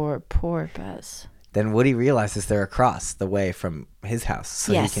 Poor Buzz. Then Woody realizes they're across the way from his house.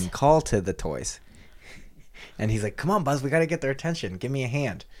 So Yes. he can call to the toys. And he's like, come on, Buzz. We got to get their attention. Give me a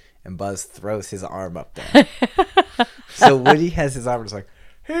hand. And Buzz throws his arm up there. So Woody has his arm and is like,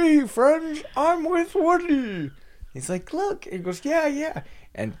 hey, friends, I'm with Woody. He's like, look. And he goes, yeah.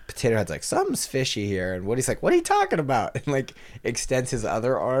 And Potato Head's like, something's fishy here. And Woody's like, what are you talking about? And like extends his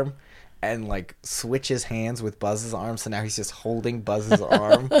other arm and like switches hands with Buzz's arm. So now he's just holding Buzz's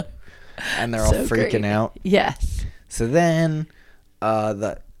arm. And they're all So freaking great. out. Yes. So then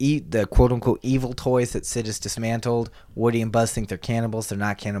the quote-unquote evil toys that Sid has dismantled, Woody and Buzz think they're cannibals. They're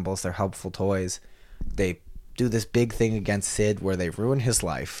not cannibals. They're helpful toys. They do this big thing against Sid where they ruin his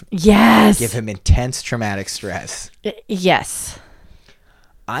life. Yes. Give him intense traumatic stress. Yes.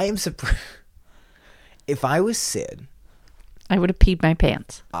 I am surprised. If I was Sid, I would have peed my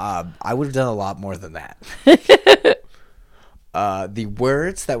pants. I would have done a lot more than that. The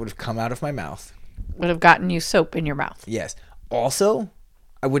words that would have come out of my mouth. Would have gotten you soap in your mouth. Yes. Also,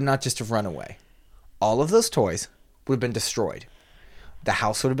 I would not just have run away. All of those toys would have been destroyed. The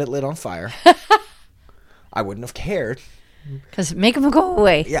house would have been lit on fire. I wouldn't have cared. Because make him go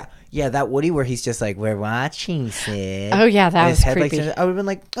away. Yeah, that Woody where he's just like, we're watching, Sid. Oh, yeah, that And was his head, creepy. I would have been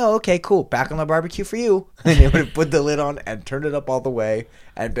like, oh, okay, cool. Back on the barbecue for you. And they would have put the lid on and turned it up all the way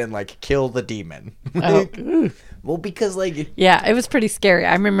and been like, kill the demon. Oh. Well, because like... Yeah, it was pretty scary.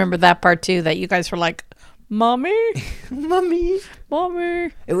 I remember that part too, that you guys were like, Mommy? Mommy.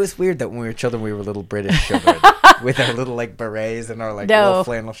 It was weird that when we were children, we were little British children with our little like berets and our like little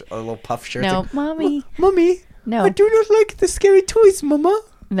flannel, our little puff shirts. No, like, Mommy. Mommy. No. I do not like the scary toys, Mama.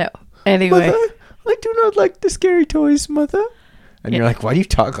 No. Anyway. Mother, I do not like the scary toys, Mother. And you're like, why do you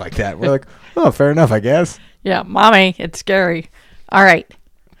talk like that? We're like, oh, fair enough, I guess. Yeah, Mommy, it's scary. All right.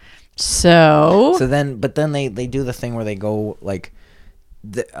 So But then they do the thing where they go like,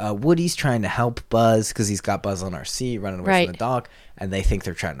 Woody's trying to help Buzz because he's got Buzz on RC running away from the dog, and they think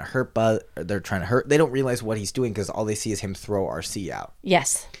they're trying to hurt Buzz. They're trying to hurt. They don't realize what he's doing because all they see is him throw RC out.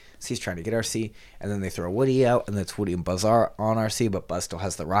 yes. So he's trying to get RC, and then they throw Woody out, and that's Woody and Buzz are on RC, but Buzz still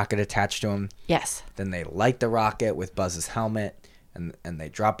has the rocket attached to him. Yes. Then they light the rocket with Buzz's helmet, and they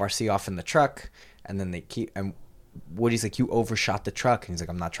drop RC off in the truck, and then they keep... And Woody's like, you overshot the truck. And he's like,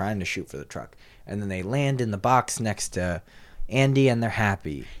 I'm not trying to shoot for the truck. And then they land in the box next to Andy, and they're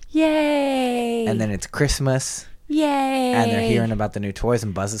happy. Yay. And then it's Christmas, Yay. and they're hearing about the new toys,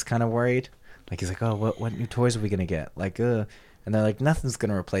 and Buzz is kind of worried. Like, he's like, oh, what new toys are we going to get? Like, And they're like, nothing's going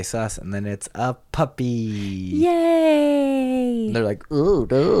to replace us. And then it's a puppy. Yay. And they're like, oh,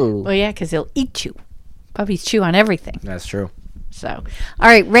 no. Well, yeah, because he'll eat you. Puppies chew on everything. That's true. So, all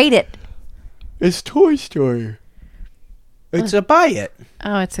right, rate it. It's Toy Story. It's a buy it.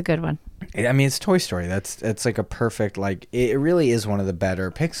 Oh, it's a good one. I mean, it's Toy Story. It's like a perfect, like, it really is one of the better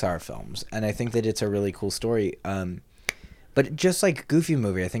Pixar films. And I think that it's a really cool story. But just like Goofy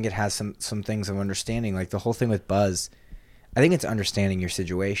Movie, I think it has some things of understanding. Like the whole thing with Buzz, I think it's understanding your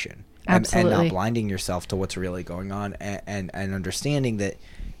situation. Absolutely. And not blinding yourself to what's really going on. And understanding that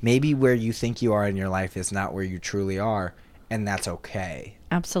maybe where you think you are in your life is not where you truly are. And that's okay.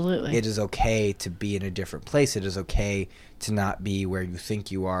 Absolutely. It is okay to be in a different place. It is okay to not be where you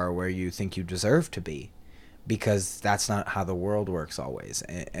think you are or where you think you deserve to be, because that's not how the world works always.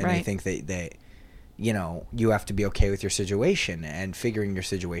 And right. I think that you have to be okay with your situation and figuring your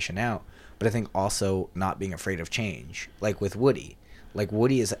situation out. But I think also not being afraid of change, like with Woody. Like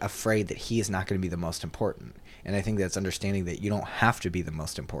Woody is afraid that he is not going to be the most important. And I think that's understanding that you don't have to be the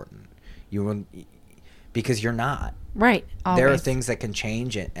most important. because you're not. Right. Always. There are things that can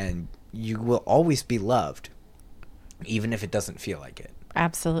change it, and you will always be loved, even if it doesn't feel like it.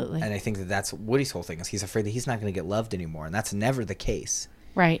 Absolutely. And I think that that's Woody's whole thing, is he's afraid that he's not going to get loved anymore, and that's never the case.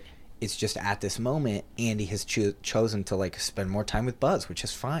 Right. It's just at this moment, Andy has chosen to like spend more time with Buzz, which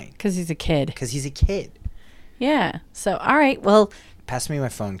is fine. Because he's a kid. Because he's a kid. Yeah. So, all right. Well, pass me my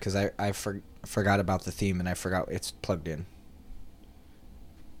phone, because I forgot about the theme, and I forgot it's plugged in.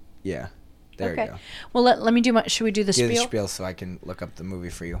 Yeah. There you go. Well, let me do should we do the spiel? Do the spiel so I can look up the movie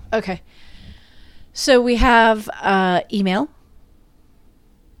for you. Okay. So we have email.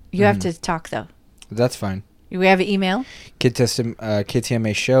 You have to talk, though. That's fine. We have an email.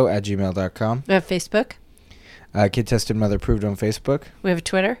 KidTestedMotherApproved.com. We have Facebook. Kid Tested Mother Approved on Facebook. We have a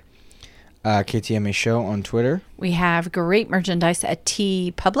Twitter. KTMA Show on Twitter. We have great merchandise at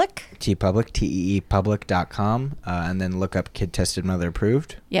TeePublic. TeePublic, TeePublic.com. And then look up Kid Tested Mother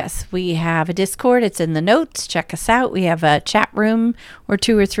Approved. Yes, we have a Discord. It's in the notes. Check us out. We have a chat room or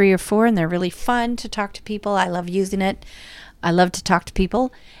 2 or 3 or 4, and they're really fun to talk to people. I love using it. I love to talk to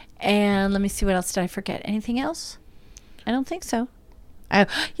people. And let me see, what else did I forget? Anything else? I don't think so.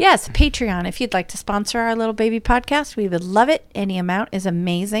 Yes, Patreon. If you'd like to sponsor our little baby podcast, we would love it. Any amount is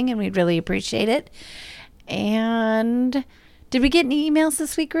amazing, and we'd really appreciate it. And did we get any emails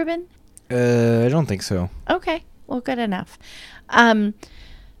this week, Ruben? I don't think so. Okay, well, good enough.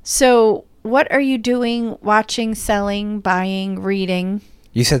 So what are you doing, watching, selling, buying, reading?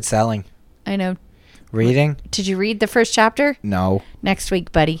 You said selling. I know. Reading? Did you read the first chapter? No. Next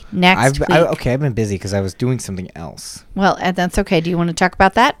week, buddy. Next week. Okay, I've been busy because I was doing something else. Well, that's okay. Do you want to talk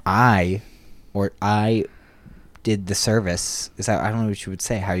about that? I did the service. I don't know what you would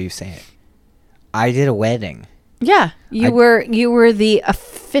say. How you say it? I did a wedding. Yeah, you were the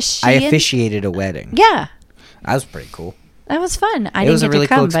officiant. I officiated a wedding. Yeah, that was pretty cool. That was fun. I didn't get to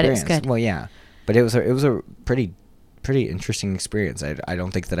come, but it was good. Well, yeah, but it was a pretty interesting experience. I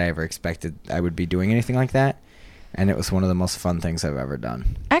don't think that I ever expected I would be doing anything like that, and it was one of the most fun things I've ever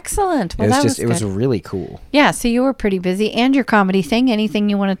done. Excellent. Well, it was really cool. Yeah, so you were pretty busy, and your comedy thing. Anything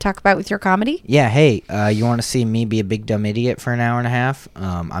you want to talk about with your comedy? Yeah. Hey, you want to see me be a big dumb idiot for an hour and a half?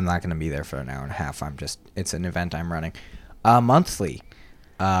 I'm not going to be there for an hour and a half. It's an event I'm running, monthly.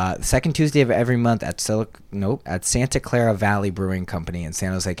 The second Tuesday of every month at Santa Clara Valley Brewing Company in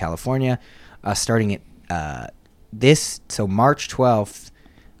San Jose, California, starting at March 12th,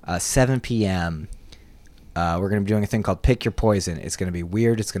 7 p.m. We're going to be doing a thing called Pick Your Poison. It's going to be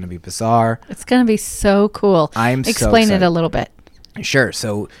weird. It's going to be bizarre. It's going to be so cool. Explain it a little bit. Sure.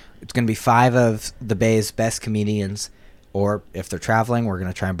 So it's going to be 5 of the Bay's best comedians, or if they're traveling, we're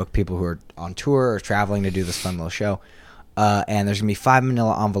going to try and book people who are on tour or traveling to do this fun little show. And there's going to be 5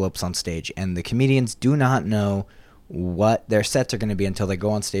 manila envelopes on stage, and the comedians do not know what their sets are going to be until they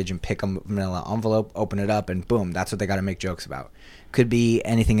go on stage and pick a manila envelope, open it up, and boom, that's what they got to make jokes about. Could be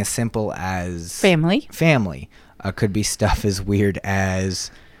anything as simple as family. Could be stuff as weird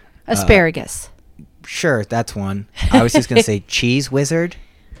as asparagus. Sure, that's one. I was just going to say cheese wizard.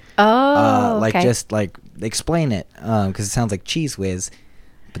 Oh, okay. Just explain it, because it sounds like cheese whiz,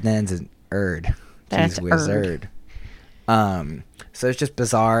 but then it's an erd. That's cheese wizard. So it's just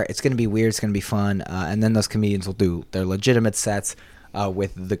bizarre. It's going to be weird. It's going to be fun. And then those comedians will do their legitimate sets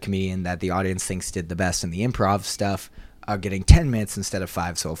with the comedian that the audience thinks did the best in the improv stuff, getting 10 minutes instead of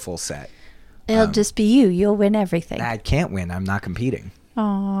 5, so a full set. It'll just be you. You'll win everything. I can't win. I'm not competing.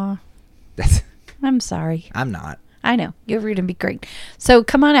 Aw. I'm sorry. I'm not. I know. You're rude and be great. So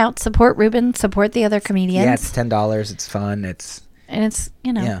come on out. Support Ruben. Support the other comedians. Yeah, it's $10. It's fun. It's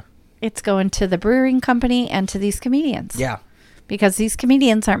it's going to the brewing company and to these comedians. Yeah. Because these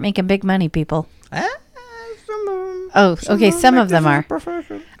comedians aren't making big money, people. Some of them are.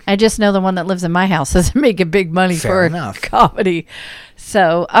 I just know the one that lives in my house isn't making big money for comedy.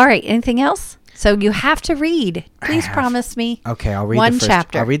 So, all right. Anything else? So you have to read. Please promise me. Okay, I'll read one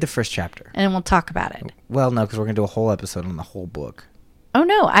chapter. I'll read the first chapter. And then we'll talk about it. Well, no, because we're going to do a whole episode on the whole book. Oh,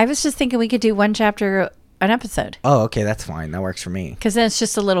 no. I was just thinking we could do one chapter an episode. Oh, okay. That's fine. That works for me. Because then it's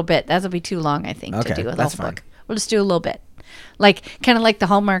just a little bit. That'll be too long, I think, to do a whole book. Fine. We'll just do a little bit. Kind of like the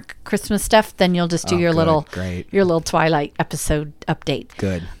Hallmark Christmas stuff. Then you'll just do your little Twilight episode update.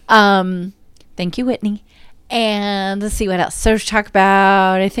 Good. Thank you, Whitney. And let's see what else. So to talk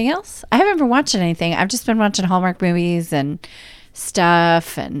about anything else? I haven't been watching anything. I've just been watching Hallmark movies and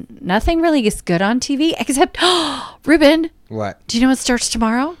stuff, and nothing really is good on TV except, Ruben. What? Do you know what starts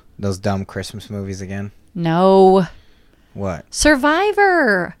tomorrow? Those dumb Christmas movies again? No. What?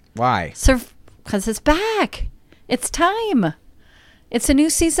 Survivor. Why? Because it's back. It's time. It's a new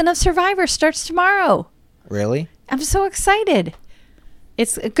season of Survivor. Starts tomorrow. Really? I'm so excited.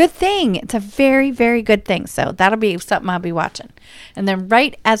 It's a good thing. It's a very, very good thing. So that'll be something I'll be watching. And then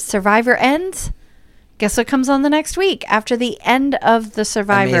right as Survivor ends, guess what comes on the next week after the end of the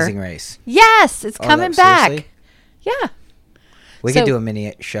Survivor? Amazing Race. Yes, it's coming back. Seriously? Yeah. We could do a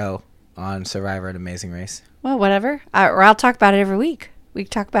mini show on Survivor and Amazing Race. Well, whatever. Or I'll talk about it every week. We can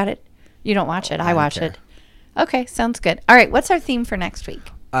talk about it. You don't watch it. I watch it. Okay, sounds good. All right, what's our theme for next week?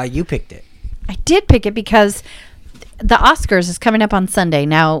 You picked it. I did pick it because the Oscars is coming up on Sunday.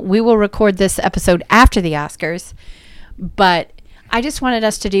 Now, we will record this episode after the Oscars, but I just wanted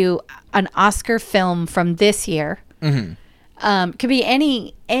us to do an Oscar film from this year. Mm-hmm. Could be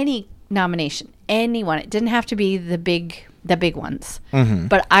any nomination, anyone. It didn't have to be the big ones. Mm-hmm.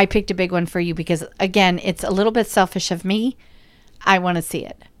 But I picked a big one for you because, again, it's a little bit selfish of me. I want to see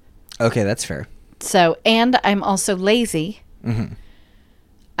it. Okay, that's fair. So, and I'm also lazy. Mm-hmm.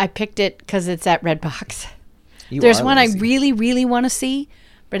 I picked it because it's at Redbox. There's one lazy. I really, really want to see,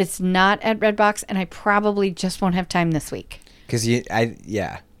 but it's not at Redbox, and I probably just won't have time this week. Because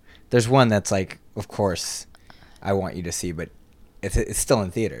there's one that's like, of course, I want you to see, but it's still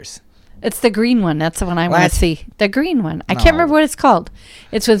in theaters. It's the green one. That's the one I want to see. The green one. I can't remember what it's called.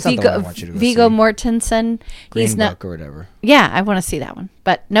 It's with Viggo Mortensen. Green Book or whatever. Yeah, I want to see that one.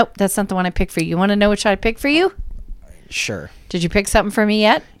 But nope, that's not the one I picked for you. You want to know which I picked for you? Sure. Did you pick something for me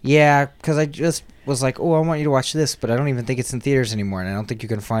yet? Yeah, because I just was like, oh, I want you to watch this, but I don't even think it's in theaters anymore, and I don't think you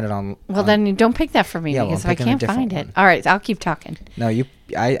can find it on... Well, then you don't pick that for me because I can't find it. All right, I'll keep talking. No,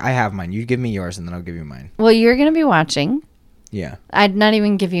 I have mine. You give me yours, and then I'll give you mine. Well, you're going to be watching... Yeah. I'd not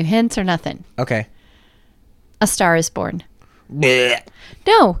even give you hints or nothing. Okay. A Star is Born. Blech.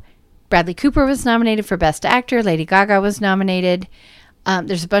 No. Bradley Cooper was nominated for Best Actor. Lady Gaga was nominated.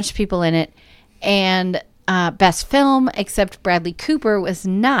 There's a bunch of people in it. And Best Film, except Bradley Cooper was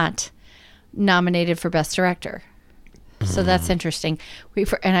nominated for Best Director. So that's interesting.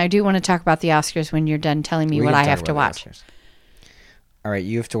 And I do want to talk about the Oscars when you're done telling me what I have to watch. All right,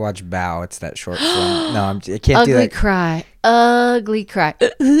 you have to watch Bow. It's that short film. No, I can't do that. Ugly cry.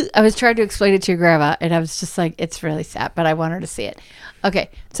 I was trying to explain it to your grandma, and I was just like, it's really sad, but I want her to see it.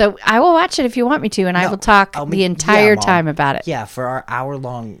 Okay, so I will watch it if you want me to, and I will talk the entire time about it. Yeah, for our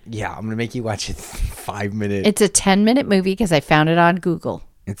hour-long... Yeah, I'm going to make you watch it 5 minutes. It's a 10-minute movie because I found it on Google.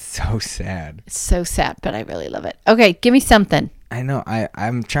 It's so sad. It's so sad, but I really love it. Okay, give me something. I know.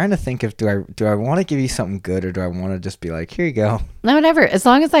 I'm trying to think of do I want to give you something good or do I want to just be like, here you go? No, whatever. As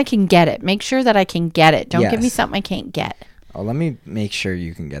long as I can get it. Make sure that I can get it. Don't give me something I can't get. Oh, let me make sure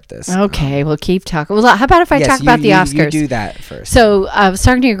you can get this. Okay, we'll keep talking. Well, how about if I talk about the Oscars? You do that first. So I was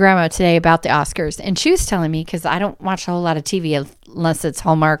talking to your grandma today about the Oscars, and she was telling me, because I don't watch a whole lot of TV unless it's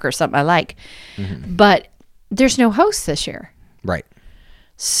Hallmark or something I like, but there's no host this year. Right.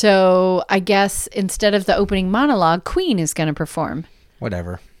 So I guess instead of the opening monologue, Queen is going to perform.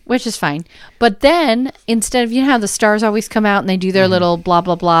 Whatever. Which is fine. But then instead of, you know how the stars always come out and they do their little blah,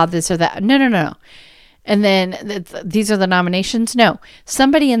 blah, blah, this or that. No. And then these are the nominations. No.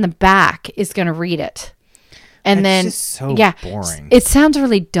 Somebody in the back is going to read it. And it's just so boring. It sounds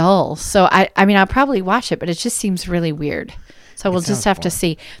really dull. So I mean, I'll probably watch it, but it just seems really weird. So we'll just have to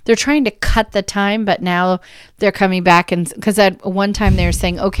see. They're trying to cut the time, but now they're coming back. And because at one time they were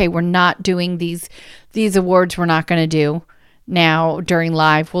saying, okay, we're not doing these awards. We're not going to do now during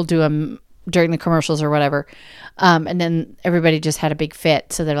live. We'll do them during the commercials or whatever. And then everybody just had a big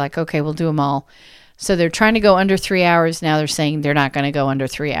fit. So they're like, okay, we'll do them all. So they're trying to go under 3 hours. Now they're saying they're not going to go under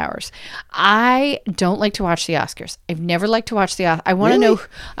 3 hours. I don't like to watch the Oscars. I've never liked to watch the Oscars. I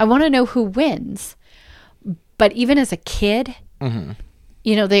want to know who wins. But even as a kid,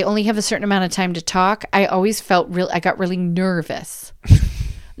 you know, they only have a certain amount of time to talk. I always felt I got really nervous.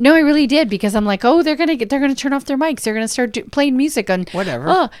 No, I really did, because I'm like, oh, they're gonna turn off their mics. They're gonna start playing music on whatever.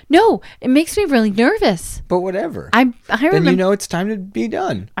 Oh no, it makes me really nervous. But whatever. I remember, then you know it's time to be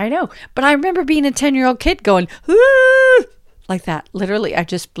done. I know, but I remember being a 10-year-old kid going "Ah!" like that. Literally, I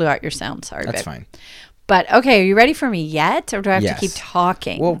just blew out your sound. Sorry, that's babe. fine. But okay, are you ready for me yet, or do I have to keep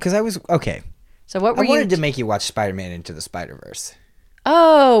talking? Well, because I was okay. So what were I wanted to make you watch Spider-Man Into the Spider-Verse.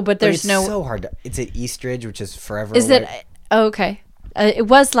 Oh, but there's it's so hard. It's at Eastridge, which is forever Is away. it? Oh, okay. It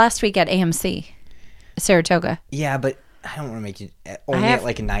was last week at AMC, Saratoga. Yeah, but I don't want to make you only at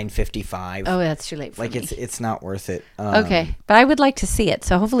like 9:55. Oh, that's too late for me. It's not worth it. Okay, but I would like to see it,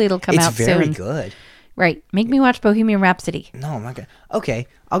 so hopefully it'll come out soon. It's very good. Right. Make me watch Bohemian Rhapsody. No, I'm not gonna. Okay,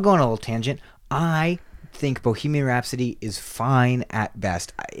 I'll go on a little tangent. I think Bohemian Rhapsody is fine at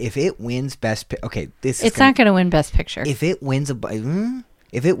best. If it wins Best it's not going to win Best Picture. If it wins a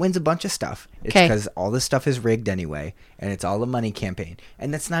bunch of stuff, it's because all this stuff is rigged anyway, and it's all a money campaign.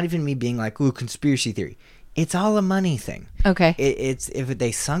 And that's not even me being like, ooh, conspiracy theory. It's all a money thing. Okay. It's if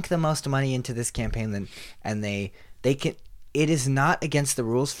they sunk the most money into this campaign, then and they can. It is not against the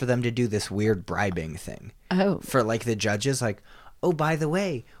rules for them to do this weird bribing thing. Oh. For like the judges, like, oh, by the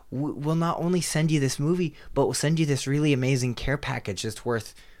way, we'll not only send you this movie, but we'll send you this really amazing care package that's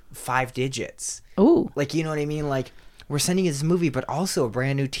worth 5 digits. Ooh. Like, you know what I mean? Like, we're sending you this movie, but also a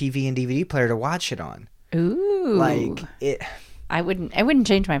brand new TV and DVD player to watch it on. Ooh. Like it. I wouldn't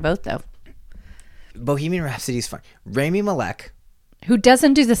change my vote though. Bohemian Rhapsody is fine. Rami Malek. Who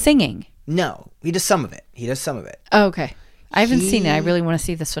doesn't do the singing? No, he does some of it. Oh, okay. I haven't seen it. I really want to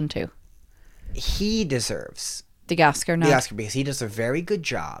see this one too. He deserves The Oscar nod. the Oscar because he does a very good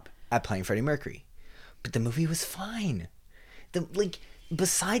job at playing Freddie Mercury. But the movie was fine.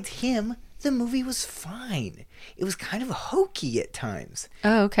 Besides him, the movie was fine. It was kind of hokey at times.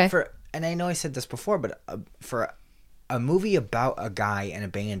 Oh, okay. And I know I said this before, but for a movie about a guy and a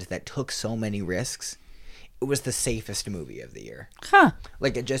band that took so many risks, it was the safest movie of the year. Huh.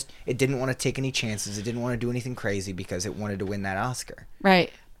 Like it didn't want to take any chances. It didn't want to do anything crazy because it wanted to win that Oscar.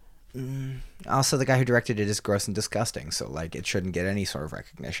 Right. Also, the guy who directed it is gross and disgusting, so like it shouldn't get any sort of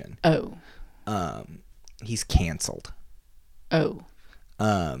recognition. Oh. He's canceled. Oh.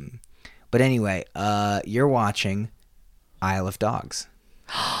 But anyway, you're watching Isle of Dogs.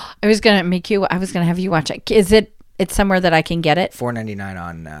 I was gonna have you watch it. It's somewhere that I can get it? $4.99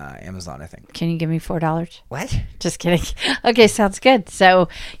 on Amazon, I think. Can you give me $4? What? Just kidding. Okay, sounds good. So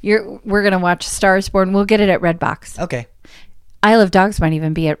we're gonna watch Star is Born. We'll get it at Redbox. Okay. Isle of Dogs might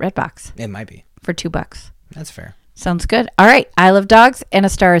even be at Redbox It might be. for $2. That's fair. Sounds good. All right, Isle of Dogs and A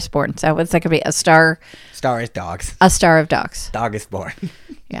Star is Born. So what's that gonna be? A Star Star is Dogs. of Dogs. Dog is born.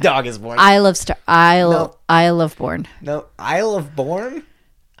 Yeah. Dog is born. Isle of Born. No, Isle of Born?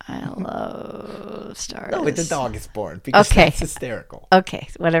 Isle of Stars. No, it's a dog is born because Okay. that's hysterical. Okay,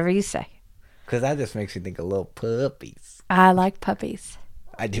 whatever you say. Because that just makes me think of little puppies. I like puppies.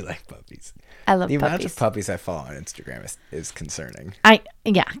 I do like puppies. I love The amount puppies. of puppies I follow on Instagram is concerning.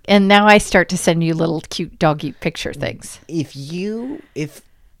 Yeah, and now I start to send you little cute doggy picture things. If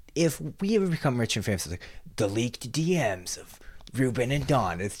we ever become rich and famous, it's like the leaked DMs of Ruben and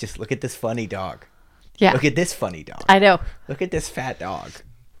Dawn. It's just look at this funny dog. Yeah, Look at this funny dog. I know. Look at this fat dog.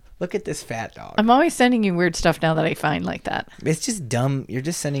 Look at this fat dog. I'm always sending you weird stuff now that I find like that, It's just dumb. You're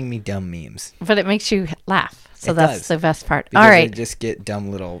just sending me dumb memes. but it makes you laugh. So It that's does. the best part. Because All I right, just get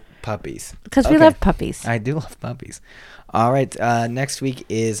dumb little puppies. because we Okay. love puppies. I do love puppies. All right. Next week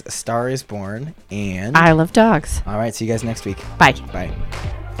is A Star is Born. And I love dogs. all right. See you guys next week. Bye. Bye.